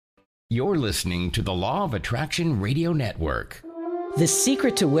You're listening to the Law of Attraction Radio Network. The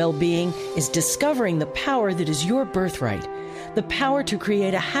secret to well-being is discovering the power that is your birthright, the power to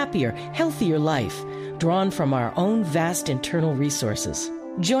create a happier, healthier life, drawn from our own vast internal resources.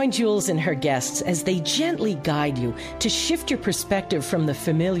 Join Jules and her guests as they gently guide you to shift your perspective from the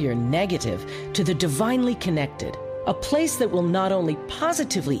familiar negative to the divinely connected, a place that will not only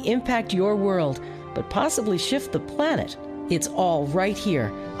positively impact your world, but possibly shift the planet. It's all right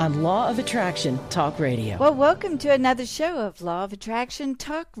here on Law of Attraction Talk Radio. Well, welcome to another show of Law of Attraction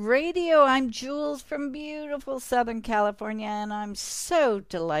Talk Radio. I'm Jules from beautiful Southern California, and I'm so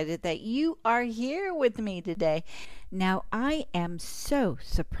delighted that you are here with me today. Now, I am so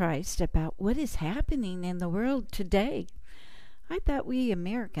surprised about what is happening in the world today. I thought we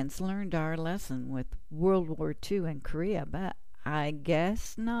Americans learned our lesson with World War II and Korea, but I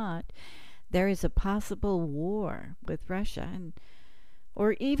guess not. There is a possible war with Russia,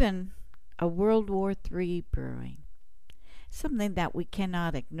 or even a World War III brewing. Something that we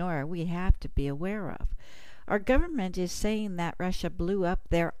cannot ignore, we have to be aware of. Our government is saying that Russia blew up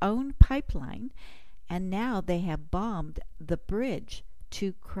their own pipeline, and now they have bombed the bridge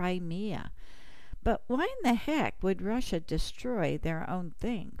to Crimea. But why in the heck would Russia destroy their own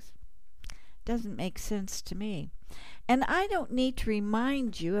things? Doesn't make sense to me. And I don't need to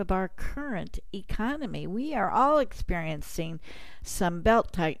remind you of our current economy. We are all experiencing some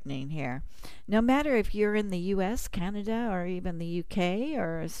belt tightening here. No matter if you're in the U.S., Canada, or even the U.K.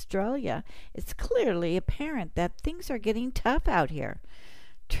 or Australia, it's clearly apparent that things are getting tough out here.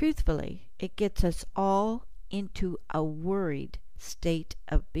 Truthfully, it gets us all into a worried state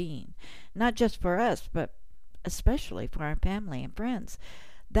of being. Not just for us, but especially for our family and friends.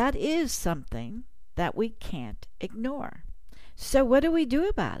 That is something that we can't ignore. So what do we do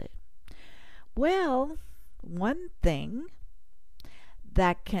about it? Well, one thing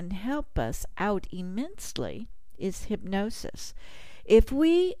that can help us out immensely is hypnosis. If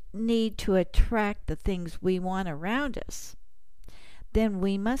we need to attract the things we want around us, then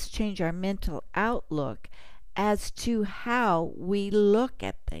we must change our mental outlook as to how we look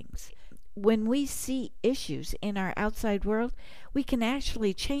at things. When we see issues in our outside world, we can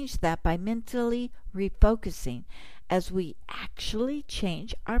actually change that by mentally refocusing as we actually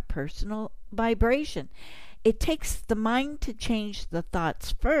change our personal vibration. It takes the mind to change the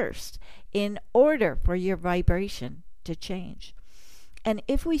thoughts first in order for your vibration to change. And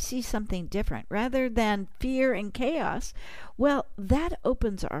if we see something different rather than fear and chaos, well, that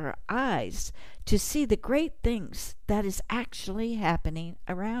opens our eyes to see the great things that is actually happening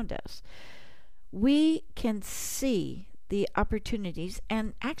around us. We can see the opportunities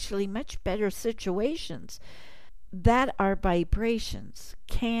and actually much better situations that our vibrations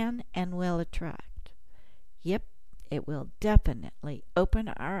can and will attract. Yep, it will definitely open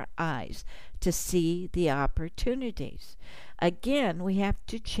our eyes to see the opportunities. Again, we have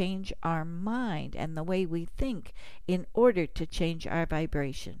to change our mind and the way we think in order to change our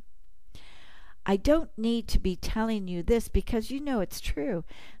vibration. I don't need to be telling you this because you know it's true.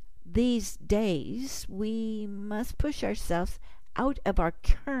 These days, we must push ourselves out of our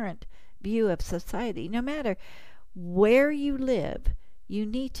current view of society. No matter where you live, you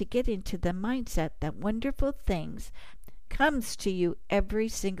need to get into the mindset that wonderful things comes to you every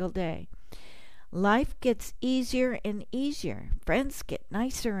single day. Life gets easier and easier. Friends get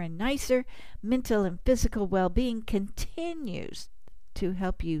nicer and nicer. Mental and physical well-being continues to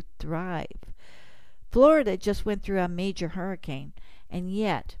help you thrive. Florida just went through a major hurricane, and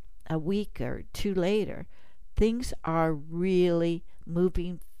yet, a week or two later, things are really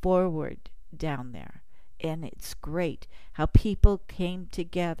moving forward down there. And it's great how people came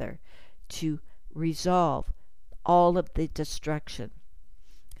together to resolve all of the destruction.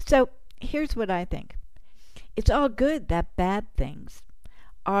 So here's what I think. It's all good that bad things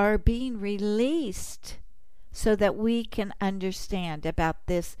are being released so that we can understand about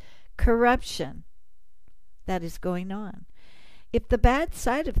this corruption that is going on. If the bad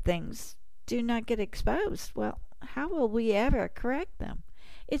side of things do not get exposed, well, how will we ever correct them?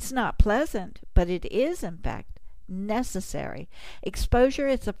 It's not pleasant, but it is, in fact, necessary. Exposure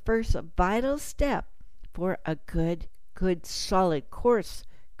is the first vital step for a good, solid course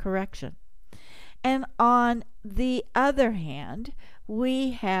correction. And on the other hand,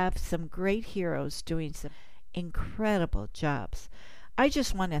 we have some great heroes doing some incredible jobs. I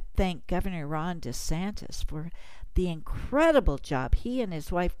just want to thank Governor Ron DeSantis for the incredible job he and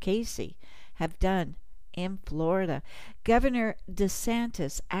his wife Casey have done in Florida. Governor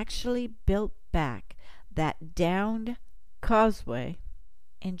DeSantis actually built back that downed causeway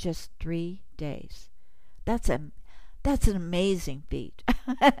in just 3 days. That's a That's an amazing feat.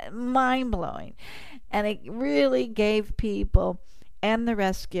 Mind-blowing. And it really gave people and the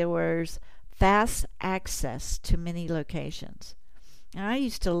rescuers fast access to many locations. Now, I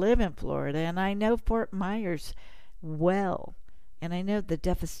used to live in Florida, and I know Fort Myers well, and I know the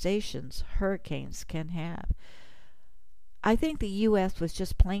devastations hurricanes can have. I think the U.S. was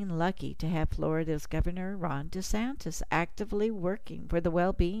just plain lucky to have Florida's Governor Ron DeSantis actively working for the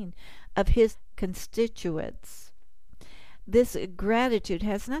well-being of his constituents. This gratitude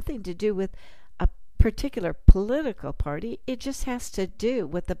has nothing to do with a particular political party. It just has to do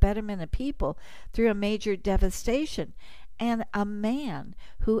with the betterment of people through a major devastation and a man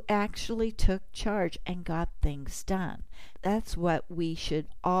who actually took charge and got things done. That's what we should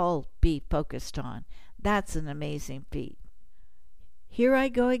all be focused on. That's an amazing feat. Here I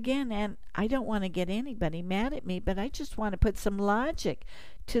go again, and I don't want to get anybody mad at me, but I just want to put some logic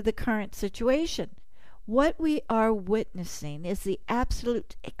to the current situation. What we are witnessing is the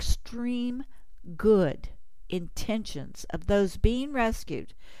absolute extreme good intentions of those being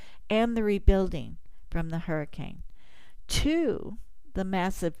rescued and the rebuilding from the hurricane, to the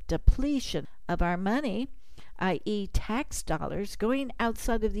massive depletion of our money, i.e. tax dollars, going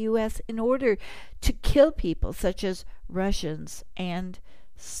outside of the U.S. in order to kill people such as Russians and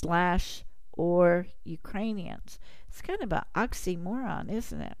 / or Ukrainians. It's kind of an oxymoron,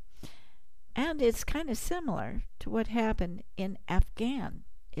 isn't it? And it's kind of similar to what happened in Afghan,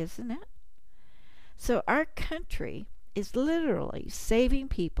 isn't it? So our country is literally saving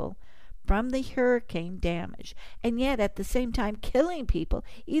people from the hurricane damage, and yet at the same time killing people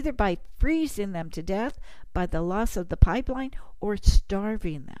either by freezing them to death by the loss of the pipeline or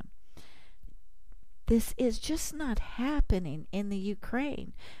starving them. This is just not happening in the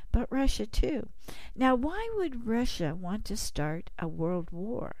Ukraine, but Russia too. Now, why would Russia want to start a world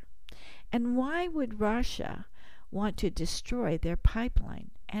war? And why would Russia want to destroy their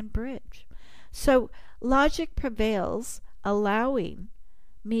pipeline and bridge? So logic prevails, allowing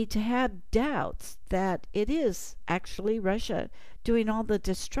me to have doubts that it is actually Russia doing all the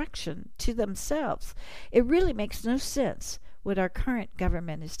destruction to themselves. It really makes no sense what our current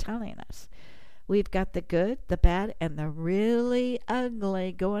government is telling us. We've got the good, the bad, and the really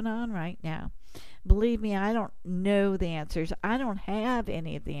ugly going on right now. Believe me, I don't know the answers. I don't have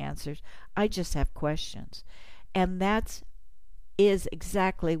any of the answers. I just have questions. And that is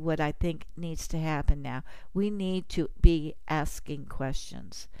exactly what I think needs to happen now. We need to be asking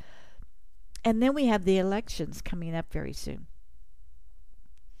questions. And then we have the elections coming up very soon.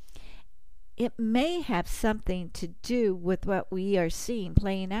 It may have something to do with what we are seeing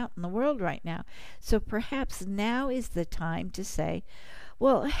playing out in the world right now. So perhaps now is the time to say,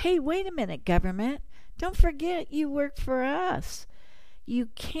 well, hey, wait a minute, government. Don't forget you work for us. You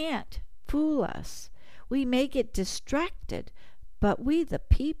can't fool us. We may get distracted, but we, the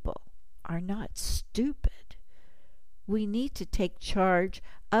people, are not stupid. We need to take charge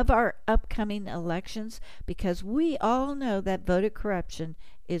of our upcoming elections because we all know that voter corruption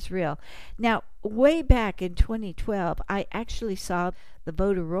is real. Now, way back in 2012, I actually saw the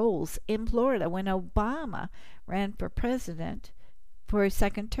voter rolls in Florida when Obama ran for president for a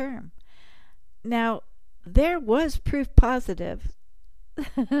second term. Now, there was proof positive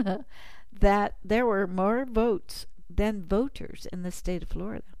that there were more votes than voters in the state of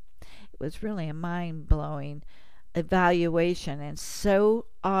Florida. It was really a mind-blowing evaluation and so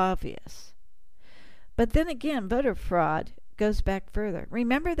obvious. But then again, voter fraud goes back further.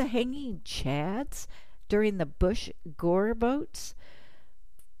 Remember the hanging chads during the Bush-Gore votes?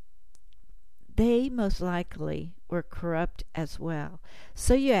 They most likely were corrupt as well.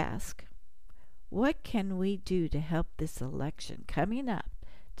 So you ask, what can we do to help this election coming up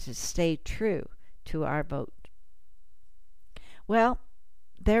to stay true to our vote? Well,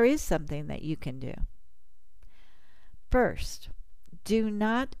 there is something that you can do. First, do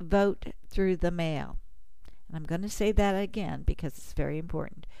not vote through the mail. And I'm going to say that again because it's very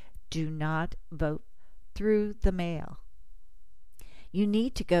important. Do not vote through the mail. You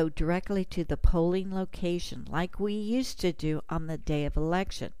need to go directly to the polling location like we used to do on the day of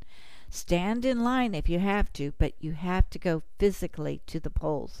election. Stand in line if you have to, but you have to go physically to the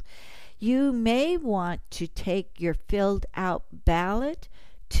polls. You may want to take your filled out ballot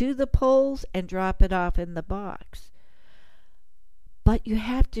to the polls and drop it off in the box. But you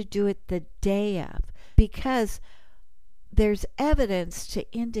have to do it the day of, because there's evidence to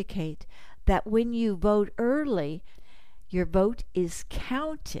indicate that when you vote early, your vote is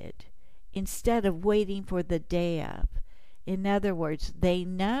counted instead of waiting for the day of. In other words, they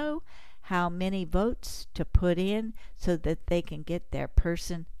know how many votes to put in so that they can get their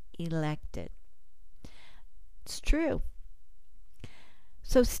person elected. It's true.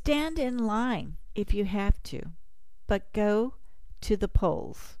 So stand in line if you have to, but go to the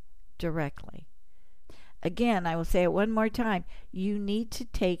polls directly. Again, I will say it one more time. You need to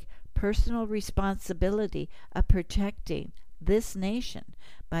take personal responsibility of protecting this nation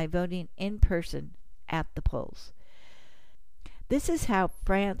by voting in person at the polls. This is how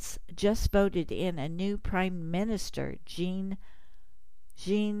France just voted in a new prime minister, Jean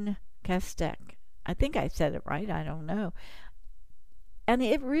Castex. I think I said it right, I don't know. And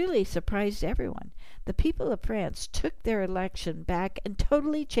it really surprised everyone. The people of France took their election back and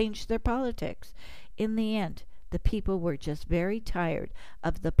totally changed their politics. In the end, the people were just very tired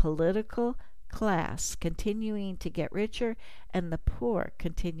of the political class continuing to get richer and the poor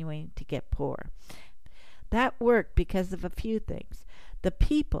continuing to get poor. That worked because of a few things. The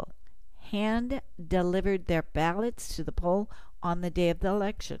people hand-delivered their ballots to the poll on the day of the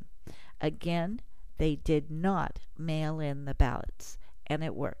election. Again, they did not mail in the ballots, and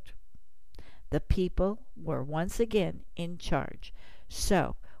it worked. The people were once again in charge.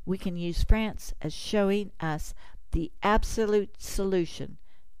 So we can use France as showing us the absolute solution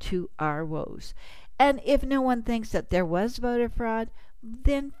to our woes. And if no one thinks that there was voter fraud,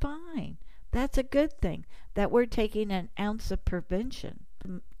 then fine. That's a good thing that we're taking an ounce of prevention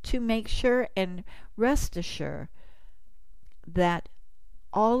to make sure and rest assured that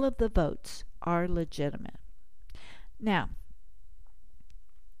all of the votes are legitimate. Now,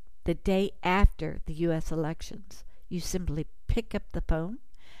 the day after the U.S. elections, you simply pick up the phone,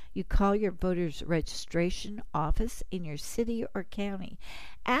 you call your voters' registration office in your city or county,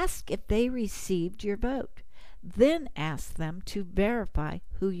 ask if they received your vote, then ask them to verify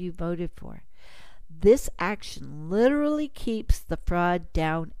who you voted for. This action literally keeps the fraud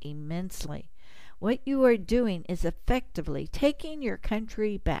down immensely. What you are doing is effectively taking your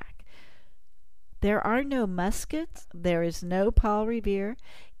country back. There are no muskets, there is no Paul Revere.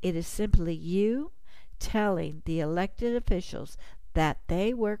 It is simply you telling the elected officials that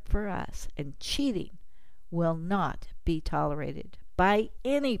they work for us, and cheating will not be tolerated by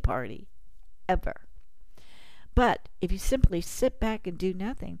any party, ever. But if you simply sit back and do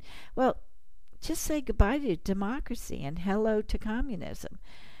nothing, well, just say goodbye to democracy and hello to communism.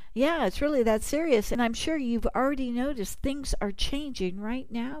 Yeah, it's really that serious, and I'm sure you've already noticed things are changing right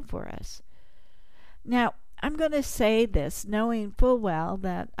now for us. Now, I'm going to say this knowing full well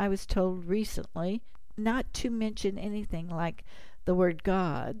that I was told recently not to mention anything like the word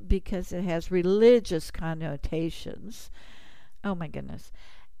God because it has religious connotations. Oh my goodness.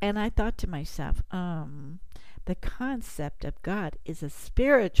 And I thought to myself, the concept of God is a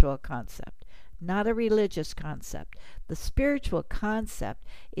spiritual concept, not a religious concept. The spiritual concept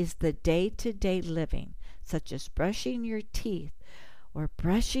is the day-to-day living, such as brushing your teeth or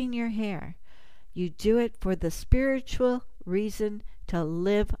brushing your hair. You do it for the spiritual reason to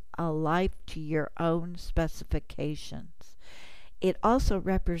live a life to your own specifications. It also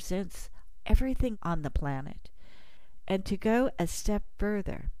represents everything on the planet. And to go a step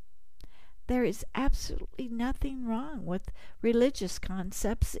further, there is absolutely nothing wrong with religious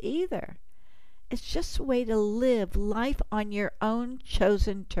concepts either. It's just a way to live life on your own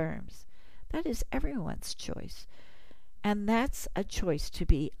chosen terms. That is everyone's choice. And that's a choice to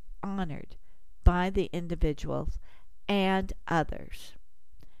be honored by the individuals and others.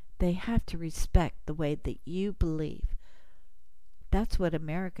 They have to respect the way that you believe. That's what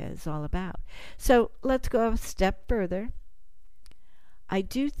America is all about. So let's go a step further. I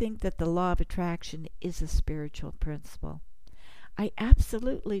do think that the law of attraction is a spiritual principle. I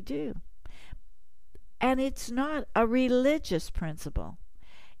absolutely do. And it's not a religious principle.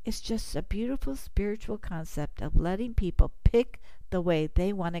 It's just a beautiful spiritual concept of letting people pick the way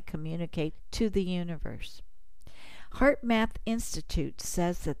they want to communicate to the universe. Heart Math Institute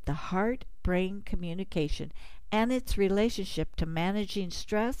says that the heart-brain communication and its relationship to managing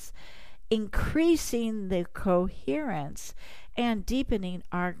stress, increasing the coherence, and deepening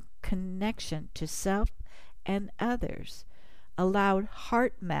our connection to self and others allowed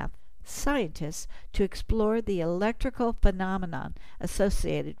heart math scientists to explore the electrical phenomenon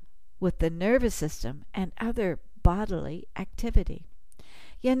associated with the nervous system and other bodily activity.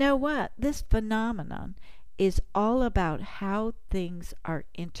 You know what? This phenomenon is all about how things are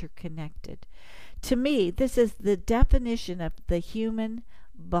interconnected. To me, this is the definition of the human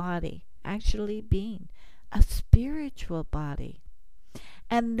body actually being a spiritual body.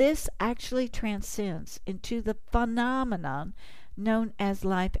 And this actually transcends into the phenomenon known as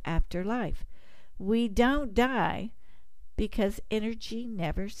life after life. We don't die because energy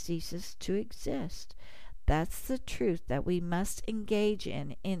never ceases to exist. That's the truth that we must engage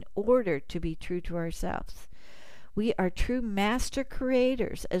in order to be true to ourselves. We are true master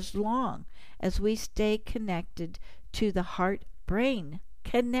creators as long as we stay connected to the heart-brain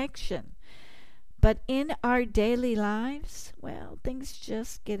connection. But in our daily lives, well, things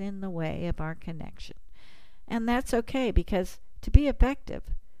just get in the way of our connection. And that's okay, because to be effective,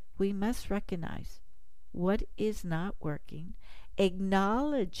 we must recognize what is not working,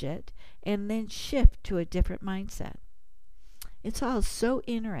 acknowledge it, and then shift to a different mindset. It's all so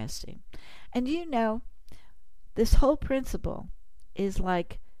interesting. And you know, this whole principle is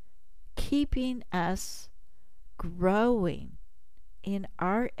like keeping us growing in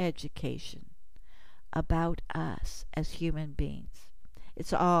our education about us as human beings.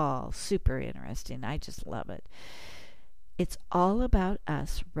 It's all super interesting. I just love it. It's all about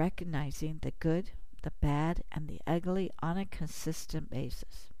us recognizing the good, the bad, and the ugly on a consistent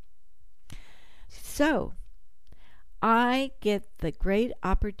basis. So, I get the great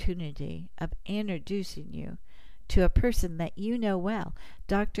opportunity of introducing you to a person that you know well,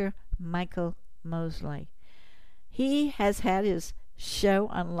 Dr. Michael Mosley. He has had his show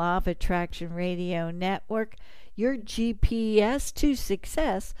on Law of Attraction Radio Network, your GPS to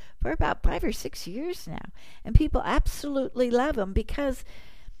success, for about 5 or 6 years now. And people absolutely love him because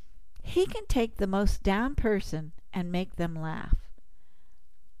he can take the most down person and make them laugh.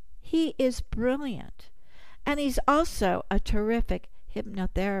 He is brilliant. And he's also a terrific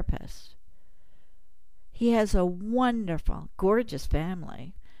hypnotherapist. He has a wonderful, gorgeous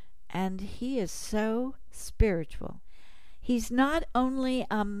family, and he is so spiritual. He's not only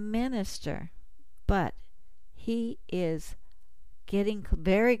a minister, but he is getting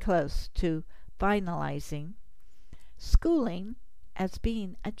very close to finalizing schooling as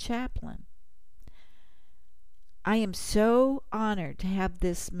being a chaplain. I am so honored to have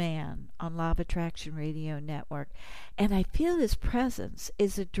this man on Law of Attraction Radio Network, and I feel his presence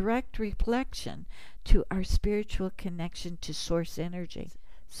is a direct reflection to our spiritual connection to source energy.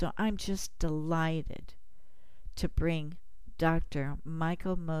 So I'm just delighted to bring Dr.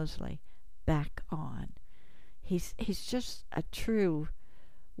 Michael Mosley back on. He's just a true,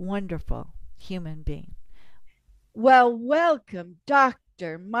 wonderful human being. Well, welcome,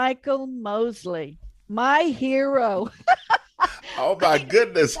 Dr. Michael Mosley. My hero. Oh, my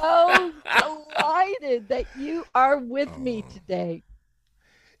goodness. So delighted that you are with me today.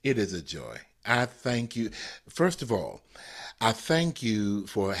 It is a joy. I thank you. First of all, I thank you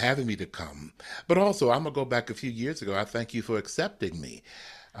for having me to come. But also, I'm going to go back a few years ago. I thank you for accepting me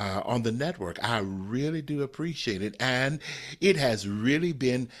on the network. I really do appreciate it. And it has really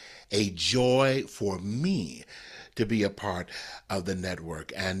been a joy for me to be a part of the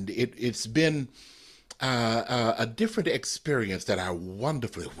network. And it's been a different experience that I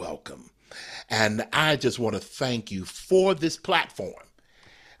wonderfully welcome. And I just want to thank you for this platform,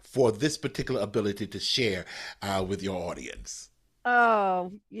 for this particular ability to share with your audience.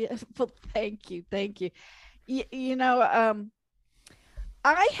 Oh, yeah. Well, thank you. Thank you. You know,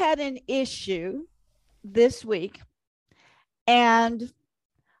 I had an issue this week, and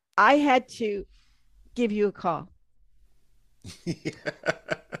I had to give you a call.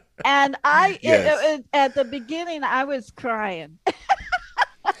 And Yes. at the beginning, I was crying.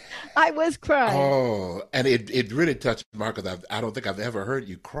 I was crying. Oh, and it really touched Marcus. I don't think I've ever heard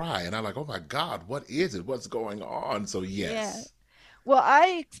you cry. And I'm like, oh my God, what is it? What's going on? So yes. Yeah. Well,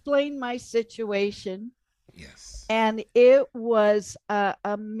 I explained my situation. Yes. And it was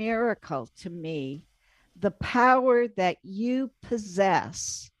a miracle to me, the power that you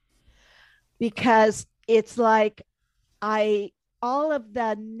possess, because it's like all of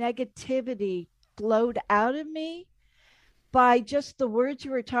the negativity flowed out of me by just the words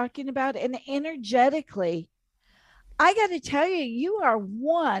you were talking about. And energetically, I got to tell you, you are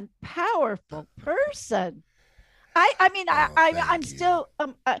one powerful person. I'm still,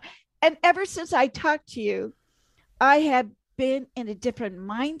 and ever since I talked to you, I have been in a different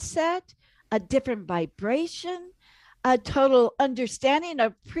mindset, a different vibration, a total understanding,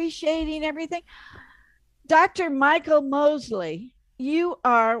 appreciating everything. Dr. Michael Mosley, you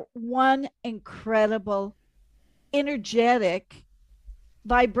are one incredible, energetic,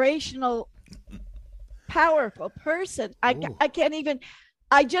 vibrational, powerful person. I can't even,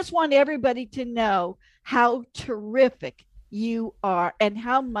 I just want everybody to know how terrific you are and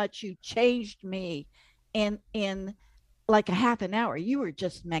how much you changed me in like a half an hour. You were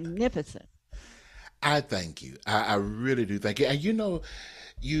just magnificent. I thank you. I really do thank you. And you know,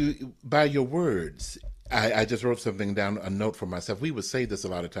 you by your words, I just wrote something down, a note for myself. We would say this a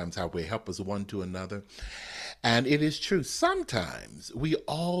lot of times, how we help us one to another. And it is true. Sometimes we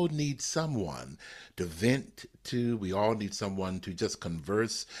all need someone to vent to. We all need someone to just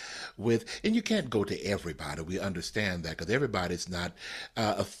converse with. And you can't go to everybody. We understand that because everybody's not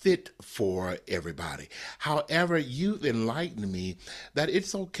a fit for everybody. However, you've enlightened me that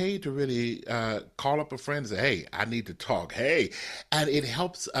it's okay to really call up a friend and say, hey, I need to talk. Hey. And it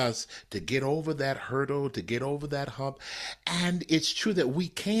helps us to get over that hurdle, to get over that hump. And it's true that we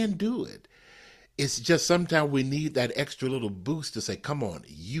can do it. It's just sometimes we need that extra little boost to say, come on,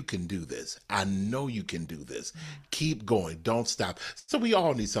 you can do this. I know you can do this. Keep going. Don't stop. So we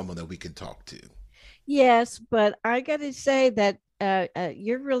all need someone that we can talk to. Yes, but I got to say that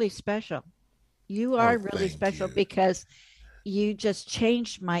you're really special. You Oh, are really thank special you. because you just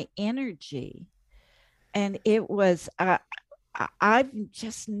changed my energy. And it was, I've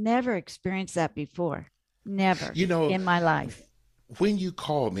just never experienced that before. Never You know, in my life. when you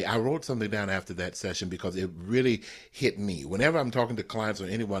called me, I wrote something down after that session because it really hit me. Whenever I'm talking to clients or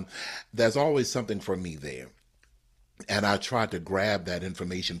anyone, there's always something for me there. And I tried to grab that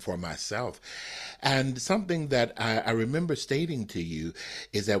information for myself. And something that I remember stating to you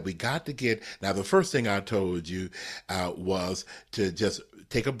is that we got to get. Now, the first thing I told you was to just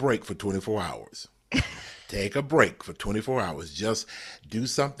take a break for 24 hours. Take a break for 24 hours. Just do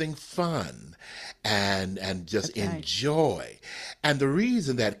something fun and just That's right. enjoy. And the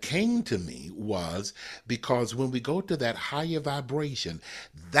reason that came to me was because when we go to that higher vibration,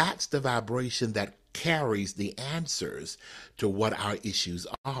 that's the vibration that carries the answers to what our issues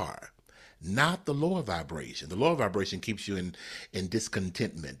are, not the lower vibration. The lower vibration keeps you in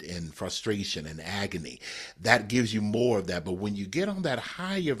discontentment, in frustration, and agony. That gives you more of that. But when you get on that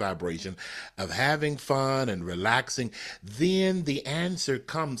higher vibration of having fun and relaxing, then the answer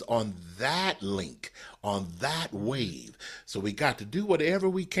comes on that link, on that wave. So we got to do whatever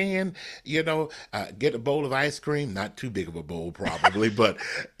we can, get a bowl of ice cream, not too big of a bowl probably, but,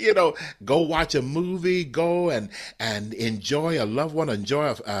 go watch a movie, go and enjoy a loved one,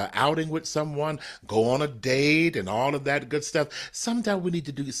 enjoy a outing with someone, go on a date and all of that good stuff. Sometimes we need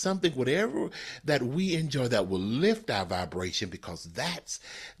to do something, whatever that we enjoy that will lift our vibration because that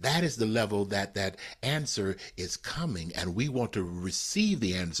is the level that answer is coming and we want to receive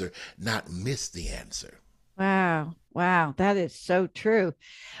the answer, not miss the answer. Wow. Wow. That is so true.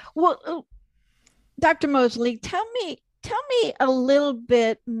 Well, Dr. Mosley, tell me a little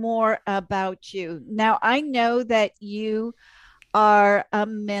bit more about you. Now, I know that you are a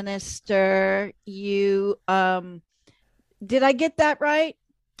minister. You did I get that right?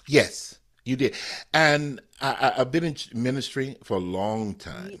 Yes, you did. And I've been in ministry for a long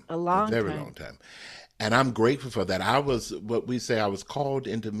time, A a long very long time. time. And I'm grateful for that. I was what we say, I was called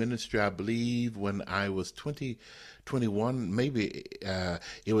into ministry, I believe, when I was 21, maybe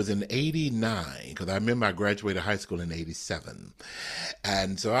it was in 89, because I remember I graduated high school in 87.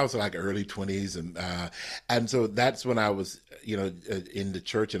 And so I was like early 20s. And so that's when I was, in the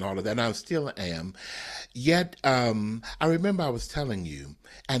church and all of that. And I still am. Yet, I remember I was telling you,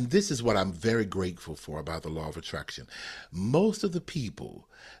 and this is what I'm very grateful for about the law of attraction. Most of the people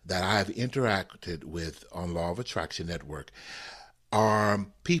that I've interacted with on Law of Attraction Network are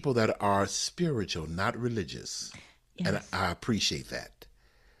people that are spiritual, not religious. And Yes. I appreciate that.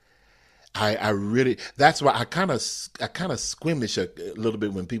 I really, that's why I kind of squeamish a little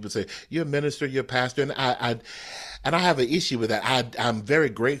bit when people say you're a minister, you're a pastor, and I have an issue with that. I'm very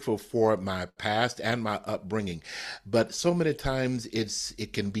grateful for my past and my upbringing, but so many times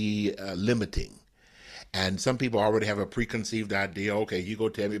it can be limiting. And some people already have a preconceived idea. Okay, you go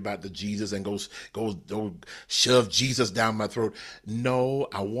tell me about the Jesus and go shove Jesus down my throat. No,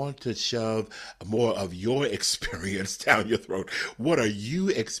 I want to shove more of your experience down your throat. What are you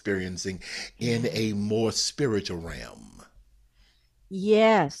experiencing in Yeah. a more spiritual realm?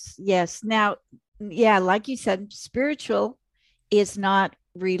 Yes, yes. Now, yeah, like you said, spiritual is not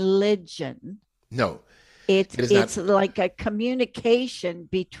religion. No, It's it is not. it's like a communication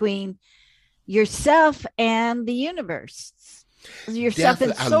between yourself and the universe, yourself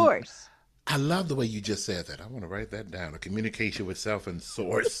and Definitely, source. I love the way you just said that. I want to write that down. A communication with self and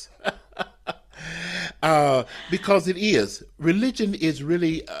source. Because it is religion is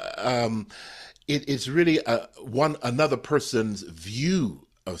really it's really one another person's view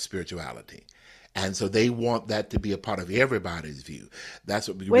of spirituality, and so they want that to be a part of everybody's view. That's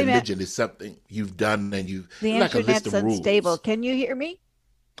what Wait a minute. religion is, something you've done and you The like a list internet's of unstable. rules. Can you hear me?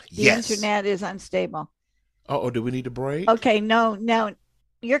 The Yes. internet is unstable. Oh, do we need a break? Okay, no, no,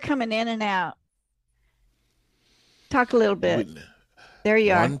 you're coming in and out. Talk a little bit. We, There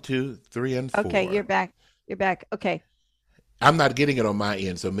you are. one, two, three, and Okay, you're four. back. You're back. Okay. I'm not getting it on my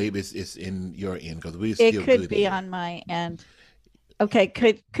end, so maybe it's in your end because we're It still could good be here. on my end. Okay.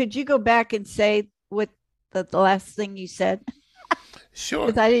 Could you go back and say what the last thing you said? Sure.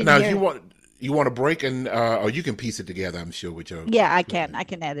 Because I didn't Now, if hear it. you want to break and or you can piece it together, I'm sure with your Yeah, I can. equipment. I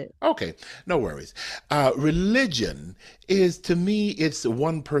can edit. Okay, no worries. Religion is, to me, it's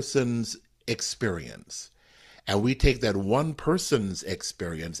one person's experience. And we take that one person's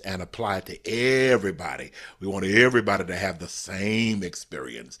experience and apply it to everybody. We want everybody to have the same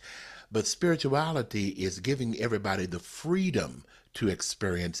experience. But spirituality is giving everybody the freedom to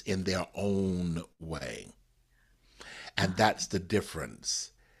experience in their own way. And that's the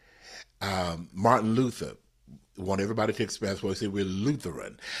difference. Martin Luther want everybody to express what we say we're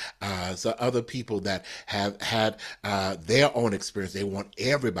Lutheran. So other people that have had their own experience, they want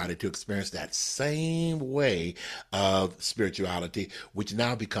everybody to experience that same way of spirituality, which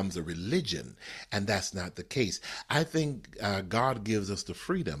now becomes a religion. And that's not the case. I think God gives us the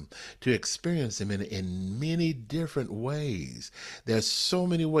freedom to experience Him in many different ways. There's so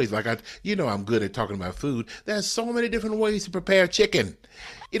many ways. Like I'm good at talking about food. There's so many different ways to prepare chicken.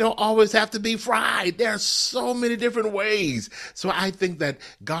 You don't always have to be fried. There are so many different ways. So I think that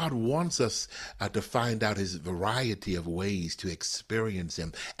God wants us to find out His variety of ways to experience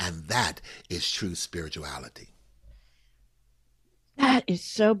Him. And that is true spirituality. That is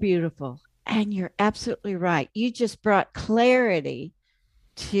so beautiful. And you're absolutely right. You just brought clarity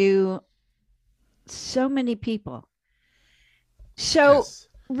to so many people. So, Yes,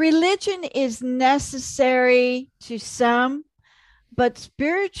 religion is necessary to some, but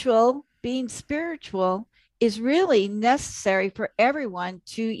being spiritual, is really necessary for everyone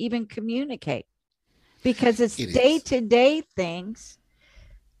to even communicate because it's it day is. to day things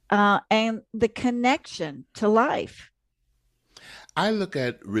and the connection to life. I look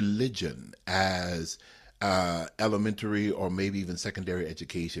at religion as elementary or maybe even secondary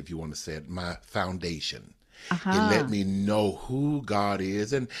education, if you want to say it, my foundation. It let Uh-huh. me know who God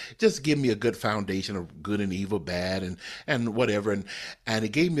is and just give me a good foundation of good and evil, bad and whatever. And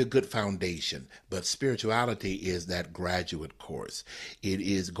it gave me a good foundation. But spirituality is that graduate course. It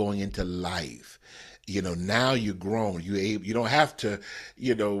is going into life. Now you're grown. You don't have to,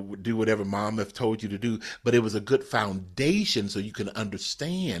 do whatever mom have told you to do. But it was a good foundation so you can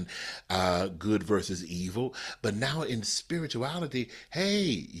understand good versus evil. But now in spirituality,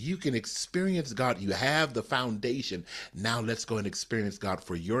 hey, you can experience God. You have the foundation. Now let's go and experience God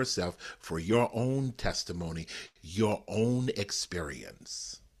for yourself, for your own testimony, your own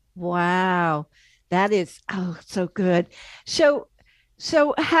experience. Wow. That is so good. So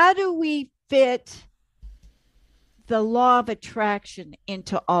how do we fit the law of attraction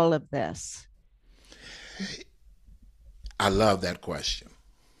into all of this? I love that question.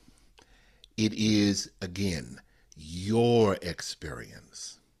 It is, again, your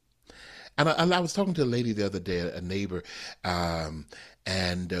experience. And I was talking to a lady the other day, a neighbor, and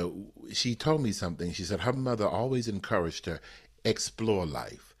she told me something. She said her mother always encouraged her, explore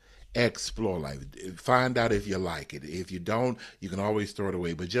life. Explore life. Find out if you like it. If you don't, you can always throw it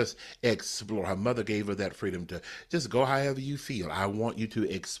away. But just explore. Her mother gave her that freedom to just go however you feel. I want you to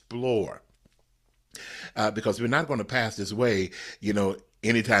explore because we're not going to pass this way,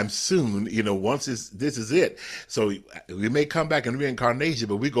 anytime soon. Once this is it. So we may come back in reincarnation,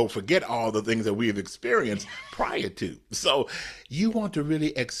 but we go forget all the things that we have experienced prior to. So you want to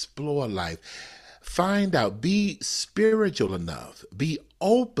really explore life. Find out, be spiritual enough, be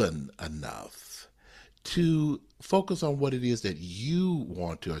open enough to focus on what it is that you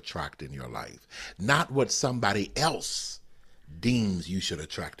want to attract in your life, not what somebody else deems you should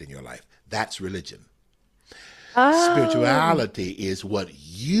attract in your life. That's religion. Oh, Spirituality is what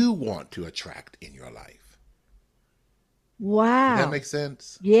you want to attract in your life. Does that wow. make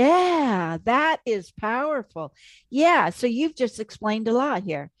sense? Yeah, that is powerful. Yeah, so you've just explained a lot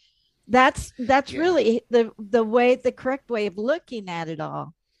here. That's Yeah. really the correct way of looking at it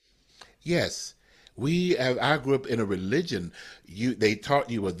all. Yes. I grew up in a religion. They taught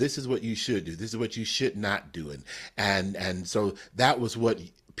you, well, this is what you should do. This is what you should not do. And so that was what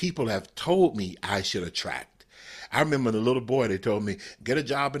people have told me I should attract. I remember as a little boy, they told me, get a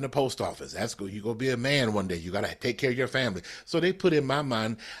job in the post office. That's good. You're going to be a man one day. You got to take care of your family. So they put in my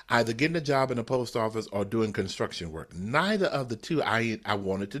mind either getting a job in the post office or doing construction work. Neither of the two I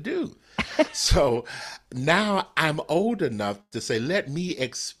wanted to do. So now I'm old enough to say, let me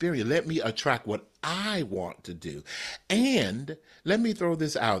experience, let me attract what I want to do. And let me throw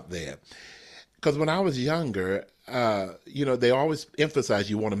this out there. Because when I was younger, they always emphasize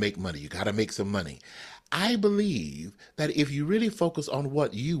you want to make money. You got to make some money. I believe that if you really focus on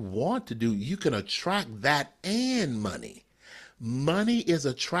what you want to do, you can attract that and money. Money is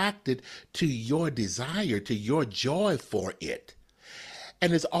attracted to your desire, to your joy for it.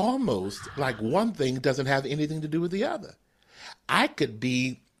 And it's almost like one thing doesn't have anything to do with the other. I could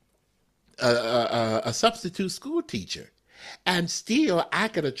be a substitute school teacher, and still I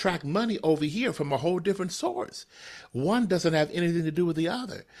could attract money over here from a whole different source. One doesn't have anything to do with the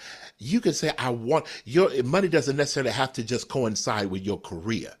other. You can say, I want your money doesn't necessarily have to just coincide with your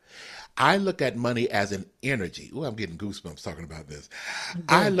career. I look at money as an energy. Oh, I'm getting goosebumps talking about this.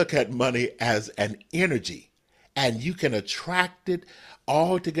 I look at money as an energy, and you can attract it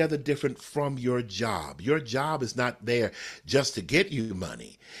altogether different from your job. Your job is not there just to get you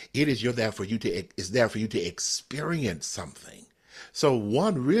money. It is it's there for you to experience something. So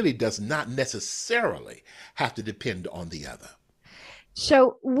one really does not necessarily have to depend on the other.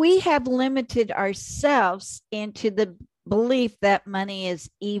 So we have limited ourselves into the belief that money is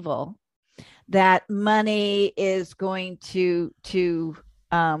evil, that money is going to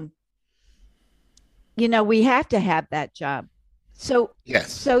we have to have that job. So,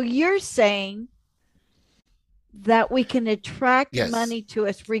 yes. So you're saying that we can attract Yes. money to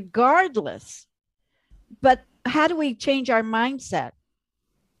us regardless, but how do we change our mindset?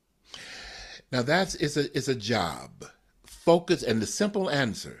 Now it's a job. Focus, and the simple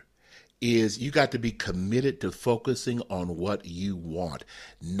answer is you got to be committed to focusing on what you want,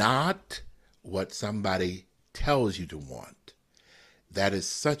 not what somebody tells you to want. That is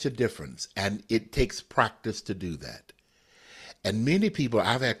such a difference, and it takes practice to do that. And many people,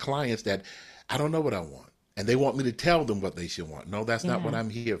 I've had clients that I don't know what I want, and they want me to tell them what they should want. No, that's not what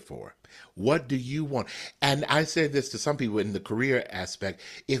I'm here for. What do you want? And I say this to some people in the career aspect.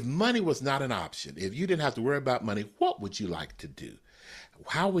 If money was not an option, if you didn't have to worry about money, what would you like to do?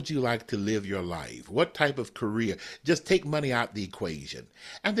 How would you like to live your life? What type of career? Just take money out the equation.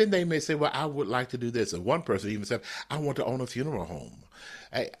 And then they may say, well, I would like to do this. And one person even said, I want to own a funeral home.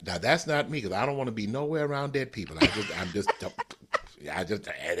 Hey, now that's not me, because I don't want to be nowhere around dead people. That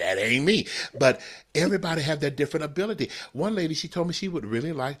ain't me. But everybody have their different ability. One lady, she told me she would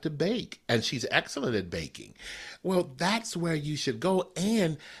really like to bake, and she's excellent at baking. Well, that's where you should go.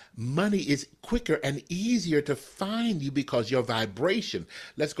 And money is quicker and easier to find you because your vibration,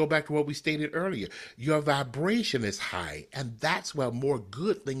 let's go back to what we stated earlier. Your vibration is high, and that's where more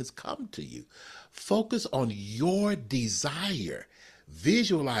good things come to you. Focus on your desire.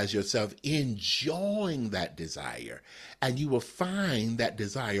 Visualize yourself enjoying that desire, and you will find that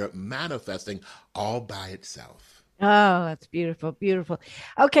desire manifesting all by itself. Oh, that's beautiful. Beautiful.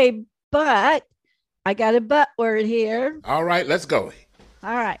 Okay. But I got a but word here. All right, let's go.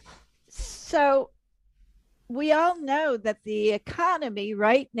 All right. So we all know that the economy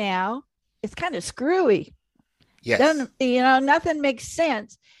right now is kind of screwy. Yes. Nothing makes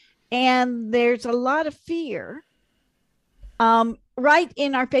sense. And there's a lot of fear right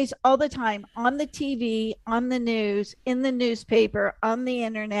in our face all the time, on the TV, on the news, in the newspaper, on the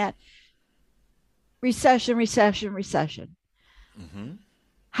internet. Recession, recession, recession. Mm-hmm.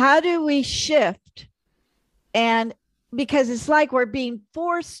 How do we shift? And because it's like we're being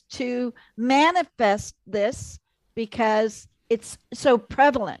forced to manifest this because it's so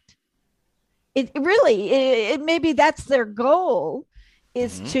prevalent. It really, maybe that's their goal,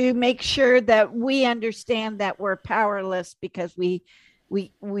 is to make sure that we understand that we're powerless because we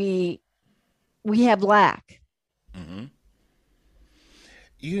have lack. Mm-hmm.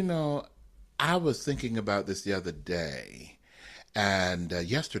 I was thinking about this the other day, and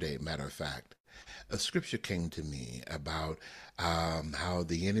yesterday, matter of fact, a scripture came to me about how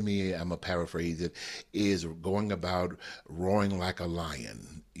the enemy, I'm going to paraphrase it, is going about roaring like a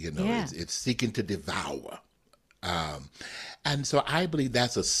lion. It's seeking to devour. And so I believe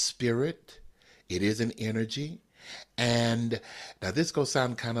that's a spirit. It is an energy. And now this goes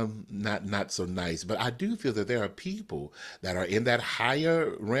sound kind of not so nice, but I do feel that there are people that are in that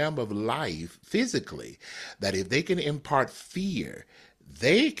higher realm of life physically, that if they can impart fear,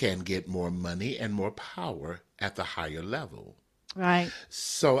 they can get more money and more power at the higher level. Right.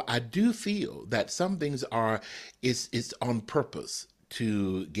 So I do feel that some things it's on purpose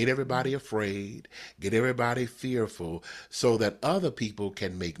to get everybody afraid, get everybody fearful, so that other people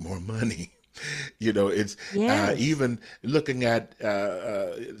can make more money. It's even looking at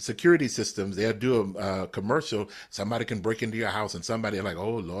security systems. They'll do a commercial. Somebody can break into your house, and somebody like,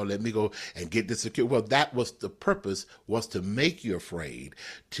 oh Lord, let me go and get this secure. Well, that was the purpose, was to make you afraid,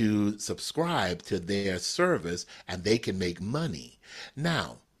 to subscribe to their service, and they can make money.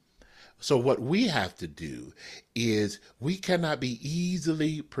 Now, so what we have to do is we cannot be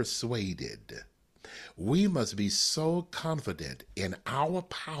easily persuaded. We must be so confident in our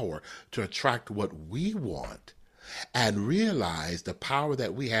power to attract what we want and realize the power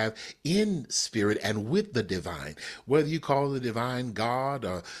that we have in spirit and with the divine, whether you call the divine God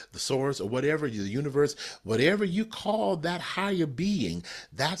or the source or whatever, the universe, whatever you call that higher being,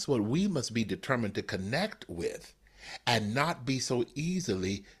 that's what we must be determined to connect with and not be so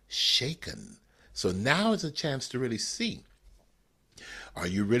easily shaken. So now is a chance to really see, are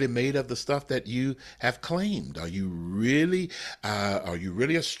you really made of the stuff that you have claimed? Are you really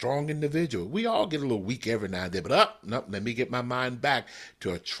a strong individual? We all get a little weak every now and then, but no, let me get my mind back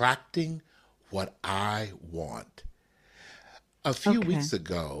to attracting what I want. A few weeks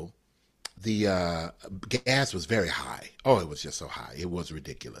ago, the gas was very high. Oh, it was just so high. It was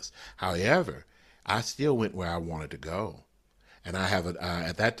ridiculous. However, I still went where I wanted to go. And I have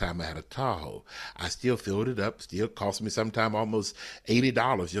at that time I had a Tahoe. I still filled it up. Still cost me sometime almost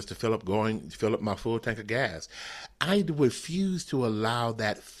 $80 just to fill up my full tank of gas. I refused to allow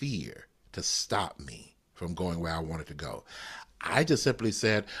that fear to stop me from going where I wanted to go. I just simply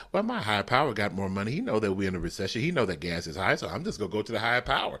said, well, my higher power got more money. He know that we're in a recession. He know that gas is high, so I'm just going to go to the higher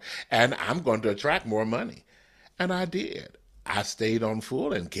power. And I'm going to attract more money. And I did. I stayed on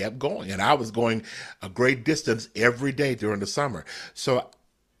full and kept going. And I was going a great distance every day during the summer. So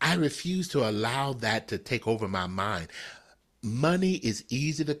I refused to allow that to take over my mind. Money is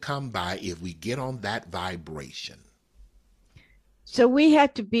easy to come by if we get on that vibration. So we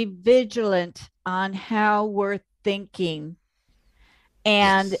have to be vigilant on how we're thinking.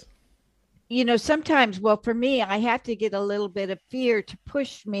 And, Yes. Sometimes, well, for me, I have to get a little bit of fear to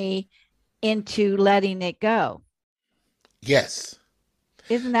push me into letting it go. Yes.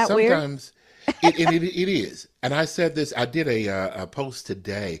 Isn't that weird? Sometimes it is. And I said this, I did a post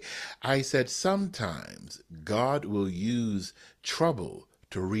today. I said, sometimes God will use trouble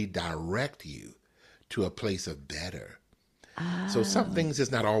to redirect you to a place of better. So some things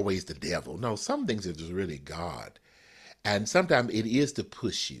is not always the devil. No, some things is really God. And sometimes it is to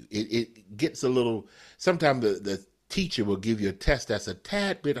push you. It gets a little, sometimes the teacher will give you a test that's a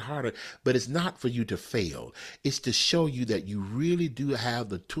tad bit harder, but it's not for you to fail. It's to show you that you really do have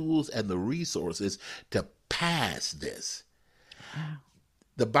the tools and the resources to pass this.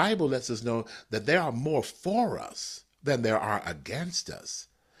 The Bible lets us know that there are more for us than there are against us.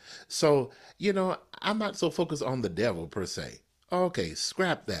 So, I'm not so focused on the devil per se. Okay,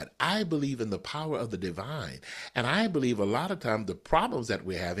 scrap that. I believe in the power of the divine. And I believe a lot of times the problems that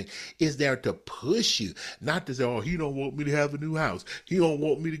we're having is there to push you, not to say, oh, he don't want me to have a new house. He don't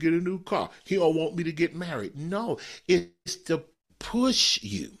want me to get a new car. He don't want me to get married. No, it's to push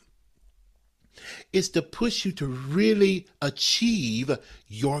you. It's to push you to really achieve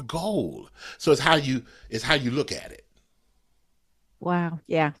your goal. So it's how you look at it. Wow.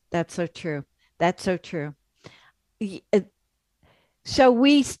 Yeah, that's so true. That's so true. So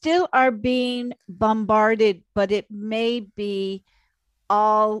we still are being bombarded, but it may be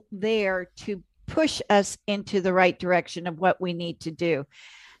all there to push us into the right direction of what we need to do.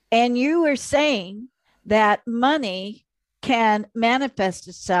 And you were saying that money can manifest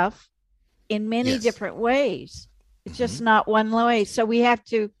itself in many different ways. It's just not one way. So we have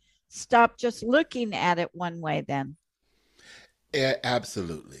to stop just looking at it one way then. Yeah,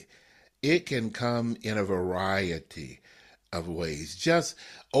 absolutely. It can come in a variety of ways. Just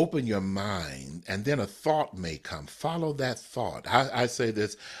open your mind and then a thought may come. Follow that thought. I say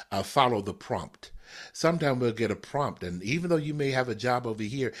this, follow the prompt. Sometimes we'll get a prompt, and even though you may have a job over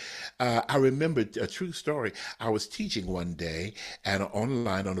here, I remember a true story. I was teaching one day and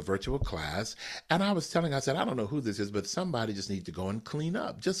online on a virtual class, and I said, I don't know who this is, but somebody just needs to go and clean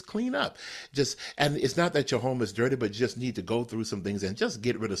up. Just clean up. And it's not that your home is dirty, but you just need to go through some things and just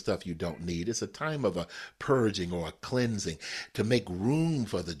get rid of stuff you don't need. It's a time of a purging or a cleansing to make room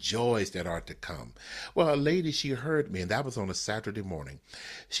for the joys that are to come. Well, a lady, she heard me, and that was on a Saturday morning.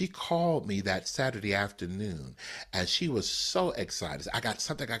 She called me that Saturday afternoon, and she was so excited. I got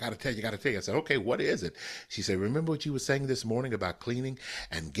something I got to tell you. I said, okay, what is it? She said, remember what you were saying this morning about cleaning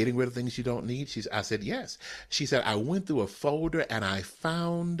and getting rid of things you don't need? I said, yes. She said, I went through a folder and I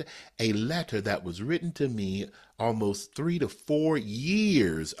found a letter that was written to me almost 3 to 4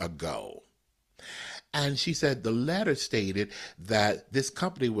 years ago. And she said the letter stated that this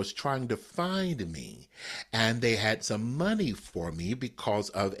company was trying to find me and they had some money for me because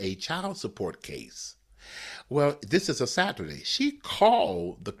of a child support case. Well, this is a Saturday. She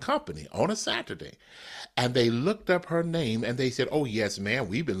called the company on a Saturday and they looked up her name and they said, oh, yes, ma'am,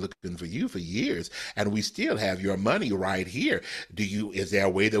 we've been looking for you for years and we still have your money right here. Is there a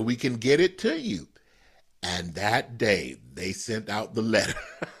way that we can get it to you? And that day they sent out the letter.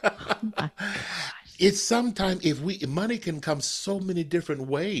 Oh my gosh. It's sometimes if money can come so many different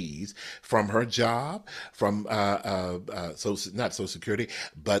ways from her job, from so not Social Security,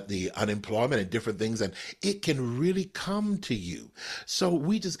 but the unemployment and different things, and it can really come to you. So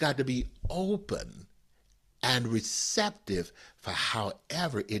we just got to be open and receptive for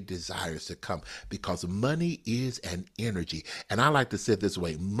however it desires to come, because money is an energy, and I like to say it this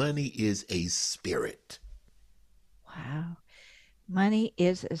way: money is a spirit. Wow. Money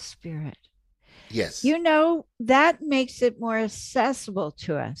is a spirit. Yes. You know, that makes it more accessible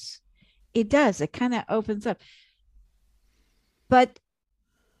to us. It does. It kind of opens up. But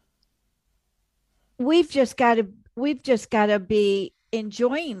we've just got to be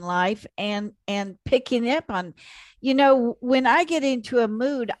enjoying life and picking up on, when I get into a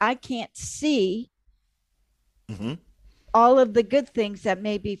mood, I can't see Hmm. all of the good things that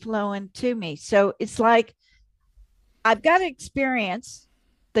may be flowing to me. So it's like I've got to experience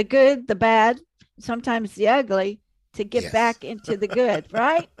the good, the bad, sometimes the ugly to get Yes. back into the good,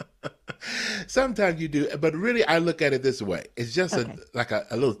 right? Sometimes you do, but really, I look at it this way: it's just Okay. like a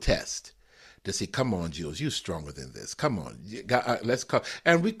little test to see. Come on, Jules, you're stronger than this. Come on, let's come.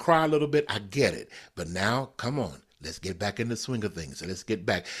 And we cry a little bit. I get it, but now, come on. Let's get back in the swing of things. And let's get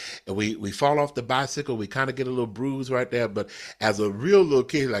back. And we fall off the bicycle. We kind of get a little bruise right there. But as a real little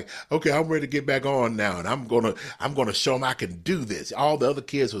kid, like, okay, I'm ready to get back on now, and I'm gonna show them I can do this. All the other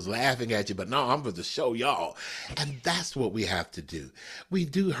kids was laughing at you, but no, I'm going to show y'all. And that's what we have to do. We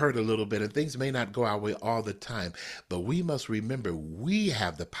do hurt a little bit, and things may not go our way all the time, but we must remember we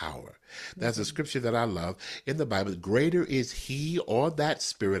have the power. That's a scripture that I love in the Bible. Greater is he, or that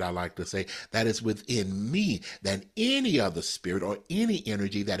spirit, I like to say, that is within me than any other spirit or any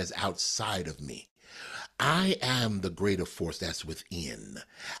energy that is outside of me. I am the greater force that's within.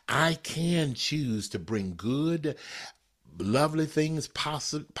 I can choose to bring good, lovely things,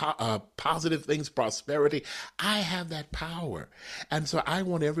 positive things, prosperity. I have that power. And so I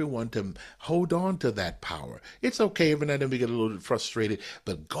want everyone to hold on to that power. It's okay every now and then we get a little frustrated,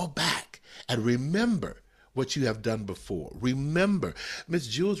 but go back and remember what you have done before. Remember, Miss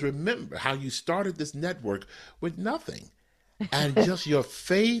Jules, remember how you started this network with nothing. And just your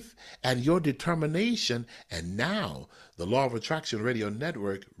faith and your determination. And now the Law of Attraction Radio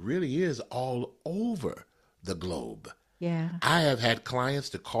Network really is all over the globe. Yeah. I have had clients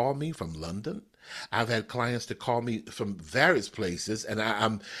to call me from London. I've had clients to call me from various places, and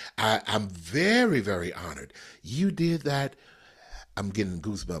I'm very, very honored. You did that. I'm getting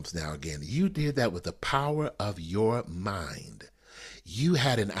goosebumps now again. You did that with the power of your mind. You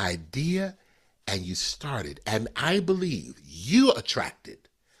had an idea and you started, and I believe you attracted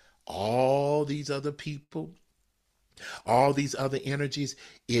all these other people, all these other energies.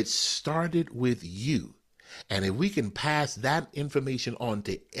 It started with you. And if we can pass that information on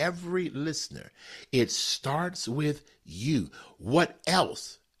to every listener, it starts with you. What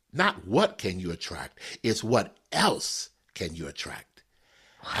else? Not what can you attract, it's what else can you attract.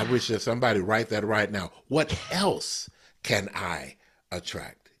 I wish that somebody write that right now. What else can I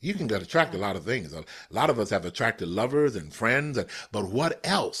attract? You can attract a lot of things. A lot of us have attracted lovers and friends, but what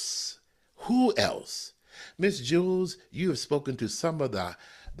else? Who else? Miss Jules, you have spoken to some of the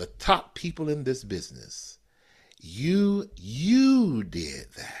top people in this business. You did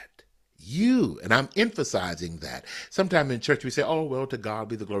that. You, and I'm emphasizing that. Sometimes in church we say, oh, well, to God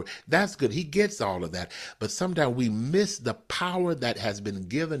be the glory. That's good. He gets all of that. But sometimes we miss the power that has been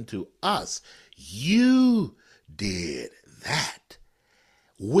given to us. You did that.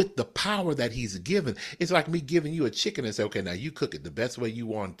 With the power that he's given. It's like me giving you a chicken and say, okay, now you cook it the best way you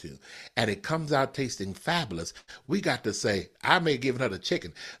want to. And it comes out tasting fabulous. We got to say, I may have given her the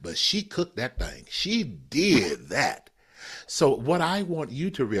chicken, but she cooked that thing. She did that. So what I want you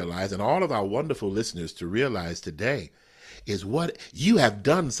to realize, and all of our wonderful listeners to realize today, is what you have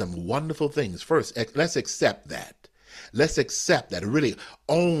done some wonderful things. First, let's accept that. Let's accept that, really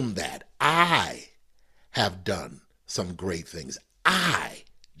own that. I have done some great things. I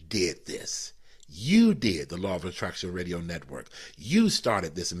did this. You did the Law of Attraction Radio Network. You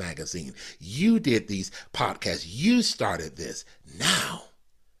started this magazine. You did these podcasts. You started this. Now,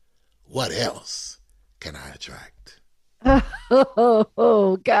 what else can I attract?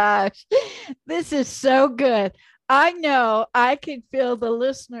 Oh, gosh. This is so good. I know I can feel the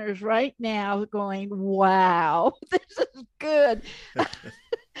listeners right now going, wow, this is good.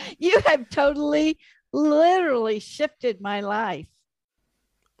 You have totally, literally shifted my life.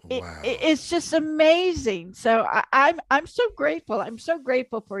 Wow. It's just amazing. So I'm so grateful. I'm so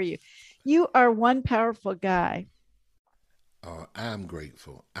grateful for you. You are one powerful guy. Oh, I'm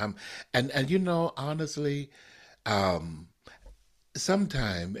grateful. And honestly,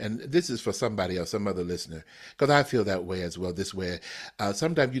 sometime, and this is for somebody else, some other listener, because I feel that way as well. This way,